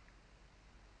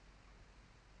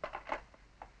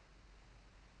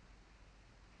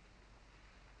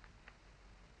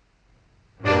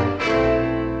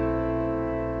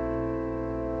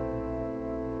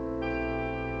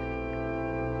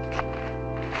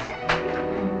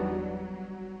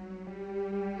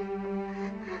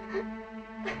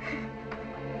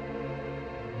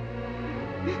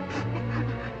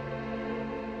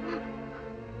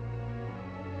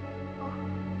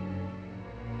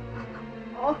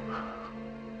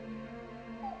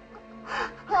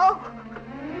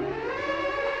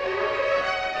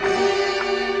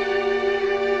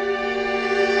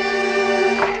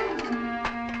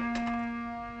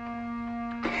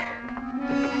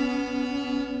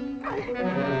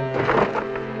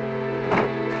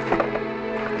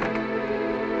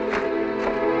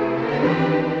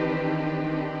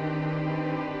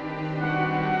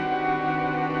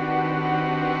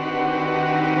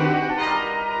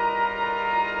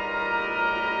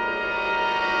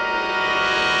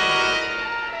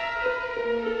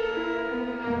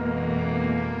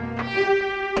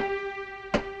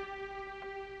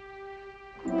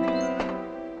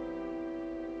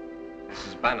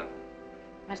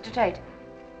 Mr. Tate,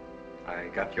 I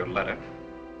got your letter.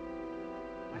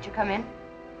 would you come in?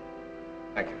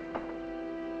 Thank you.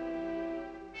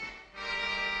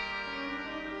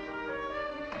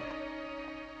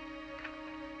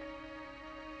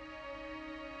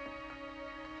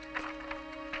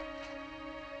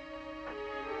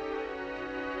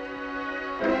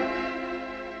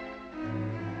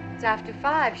 It's after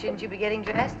 5. Shouldn't you be getting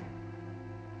dressed?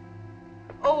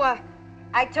 Oh,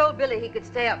 I told Billy he could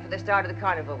stay up for the start of the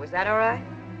carnival. Was that all right?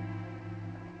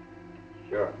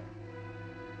 Sure.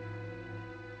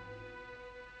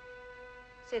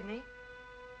 Sidney?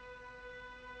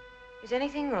 Is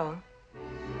anything wrong?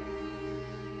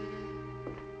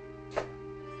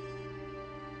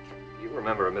 You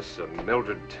remember a Miss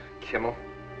Mildred Kimmel?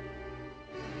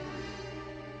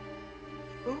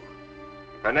 Who?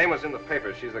 Her name was in the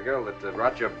paper. She's the girl that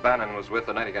Roger Bannon was with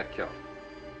the night he got killed.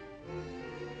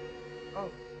 Oh.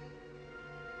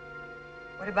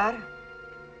 What about her?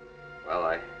 Well,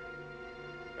 I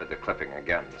read the clipping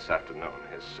again this afternoon.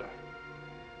 His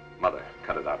mother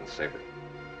cut it out and saved it.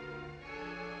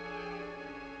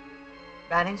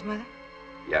 Banning's mother?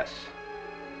 Yes.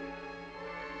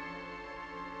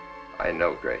 I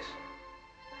know, Grace.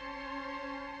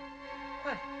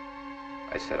 What?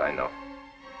 I said I know.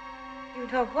 You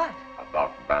know what?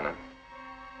 About Bannon.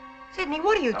 Sidney,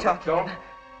 what are you talking about?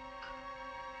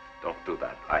 Don't do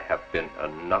that. I have been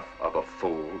enough of a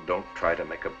fool. Don't try to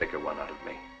make a bigger one out of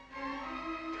me.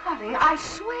 Darling, I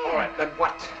swear. All right, then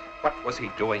what? What was he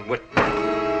doing with...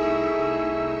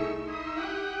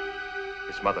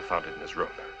 His mother found it in his room.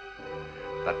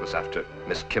 That was after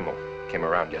Miss Kimmel came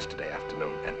around yesterday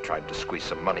afternoon and tried to squeeze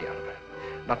some money out of her.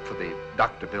 Not for the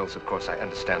doctor bills, of course. I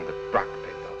understand that Brock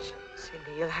paid those.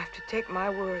 Sidney, you'll have to take my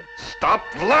word. Stop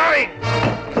lying!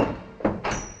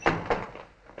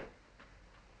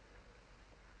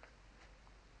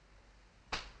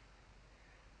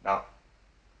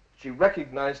 She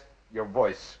recognized your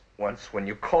voice once when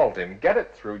you called him. Get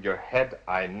it through your head,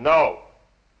 I know.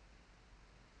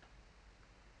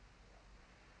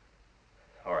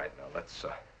 All right, now let's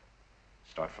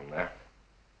start from there.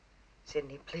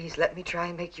 Sidney, please let me try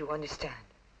and make you understand.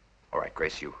 All right,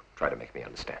 Grace, you try to make me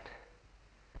understand.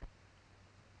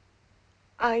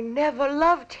 I never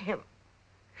loved him.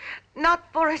 Not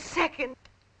for a second.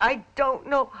 I don't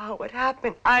know how it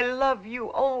happened. I love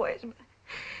you always.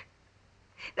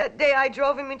 That day I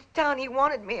drove him into town, he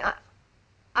wanted me.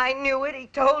 I knew it. He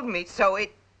told me so.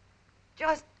 It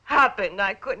just happened.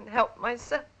 I couldn't help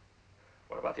myself.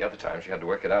 What about the other times? You had to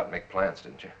work it out and make plans,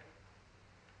 didn't you?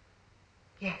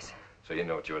 Yes. So you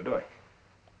know what you were doing.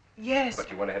 Yes. But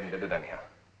you went ahead and did it anyhow.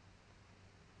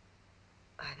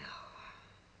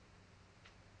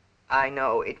 I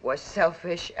know it was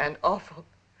selfish and awful.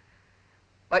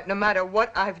 But no matter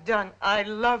what I've done, I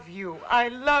love you. I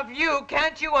love you.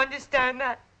 Can't you understand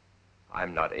that?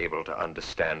 I'm not able to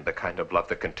understand the kind of love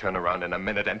that can turn around in a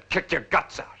minute and kick your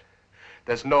guts out.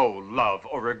 There's no love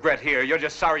or regret here. You're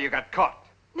just sorry you got caught.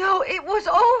 No, it was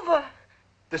over.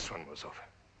 This one was over.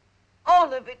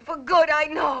 All of it for good, I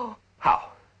know.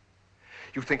 How?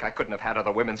 You think I couldn't have had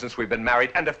other women since we've been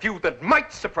married, and a few that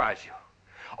might surprise you?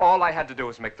 All I had to do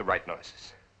was make the right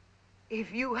noises.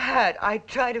 If you had, I'd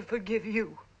try to forgive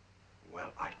you.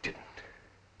 Well, I didn't.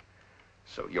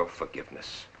 So your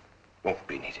forgiveness won't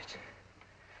be needed.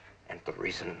 And the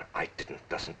reason I didn't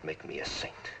doesn't make me a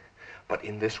saint. But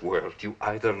in this world, you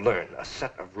either learn a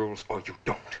set of rules or you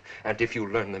don't. And if you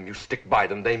learn them, you stick by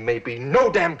them. They may be no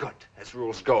damn good, as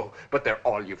rules go, but they're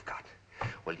all you've got.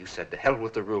 Well, you said to hell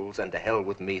with the rules and to hell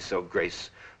with me, so Grace,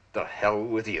 the hell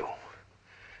with you.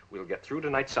 We'll get through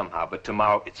tonight somehow, but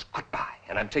tomorrow it's goodbye,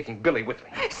 and I'm taking Billy with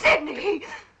me. Sidney!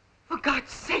 For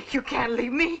God's sake, you can't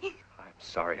leave me. I'm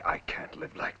sorry I can't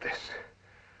live like this.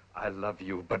 I love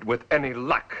you, but with any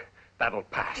luck, that'll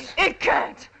pass. It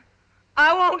can't.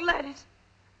 I won't let it.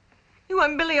 You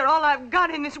and Billy are all I've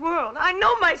got in this world. I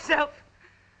know myself.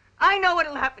 I know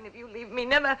what'll happen if you leave me.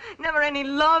 Never any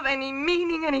love, any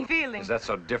meaning, any feeling. Is that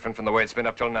so different from the way it's been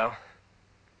up till now?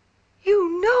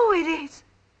 You know it is.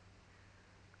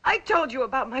 I told you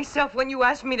about myself when you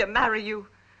asked me to marry you.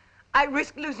 I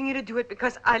risked losing you to do it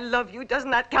because I love you. Doesn't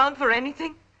that count for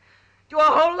anything? Do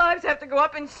our whole lives have to go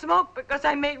up in smoke because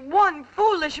I made one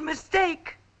foolish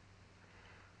mistake?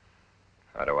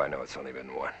 How do I know it's only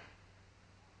been one?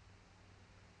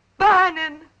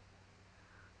 Bannon!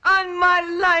 On my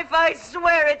life, I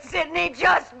swear it, Sidney,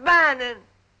 just Bannon!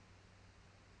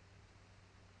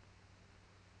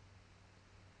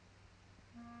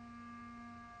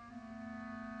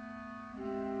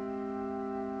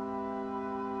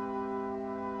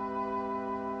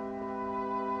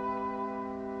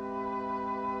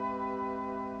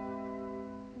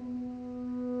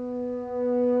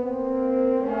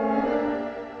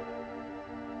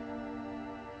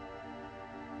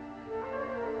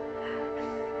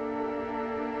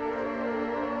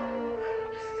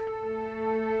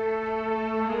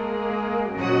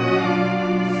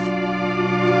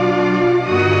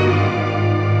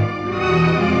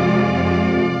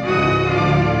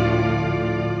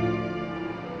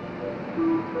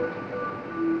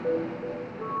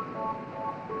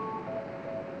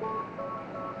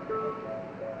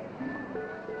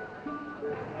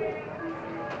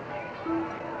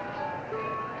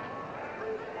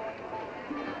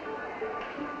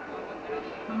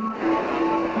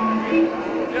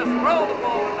 Just throw the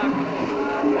ball and knock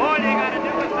the ball. All you gotta do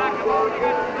is knock the ball, you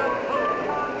got to throw the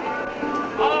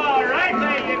ball. All right,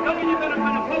 there you go. You're gonna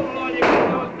win a pool. All you gotta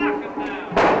do is knock him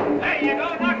down. There you go,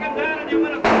 knock him down and you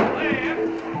win a pool. There.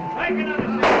 Take another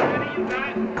shot, ready, you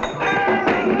guys.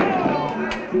 There you go.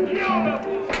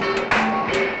 Beautiful.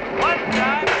 One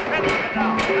time, finish it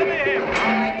down. Let me hear it.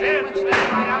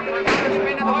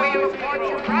 Spinning the wheel of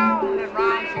fortune round and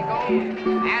round she goes.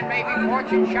 And maybe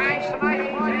fortune shines tonight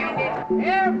upon you.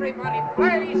 Everybody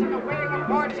plays and the wheel of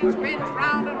fortune spins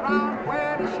round and round.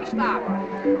 Where does she stop?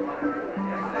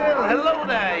 Well, hello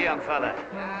there, young fella.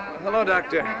 Hello,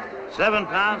 Doctor. 7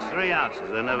 pounds, 3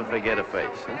 ounces. I'll never forget a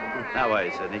face. How are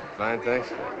you, Sidney? Fine,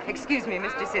 thanks. Excuse me,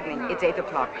 Mr. Sidney. It's 8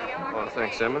 o'clock. Oh,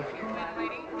 thanks, Emma.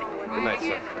 Good night,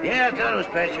 sir. Yeah, I thought it was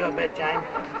past your bedtime.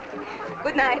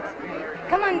 Good night.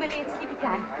 Come on, Billy, it's sleepy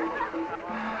time.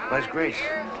 Where's Grace?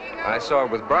 I saw her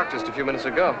with Brock just a few minutes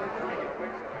ago.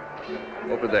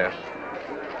 Over there.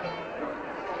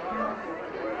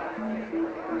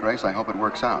 Grace, I hope it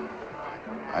works out.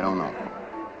 I don't know.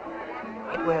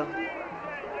 It will.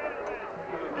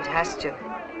 It has to.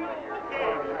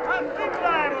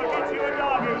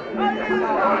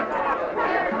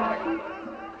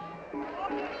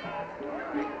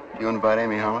 You invite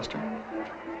Amy Hollister?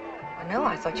 Well, no,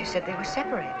 I thought you said they were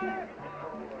separated.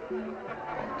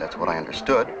 That's what I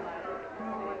understood.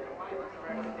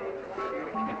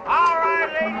 All right,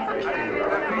 ladies.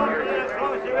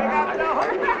 We got the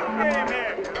whole game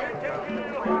here.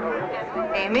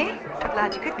 Amy, I'm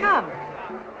glad you could come.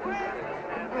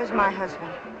 Where's my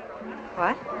husband?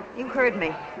 What? You heard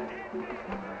me.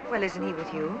 Well, isn't he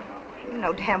with you? You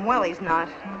know damn well he's not.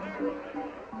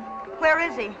 Where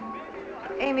is he?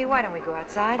 Amy, why don't we go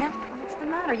outside, huh? What's the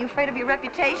matter? Are you afraid of your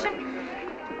reputation?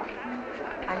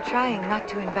 I'm trying not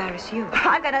to embarrass you.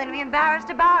 I've got nothing to be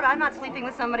embarrassed about. I'm not sleeping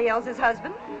with somebody else's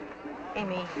husband.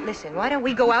 Amy, listen, why don't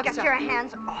we go outside? Get your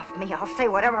hands off me. I'll say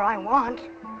whatever I want.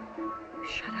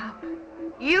 Shut up.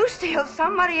 You steal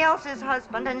somebody else's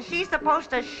husband, and she's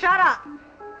supposed to shut up.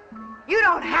 You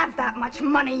don't have that much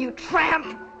money, you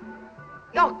tramp.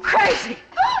 You're crazy.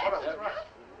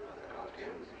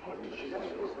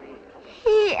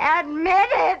 He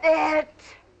admitted it.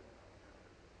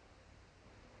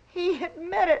 He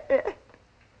admitted it.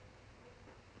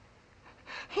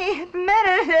 He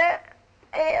admitted it.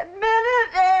 He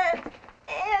admitted it.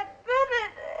 He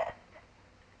admitted it.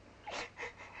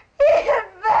 He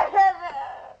admitted it.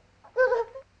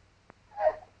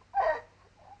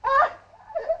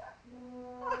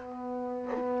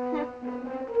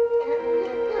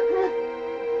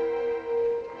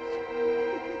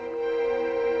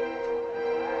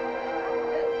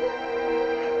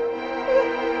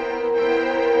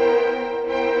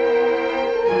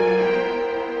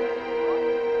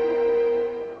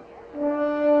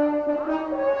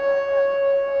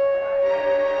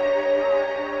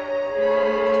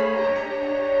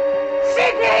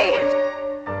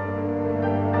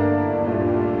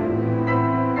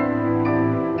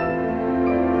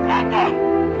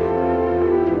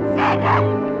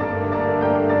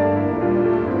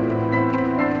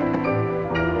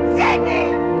 Sydney!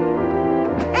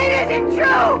 It isn't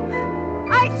true!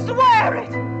 I swear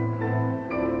it!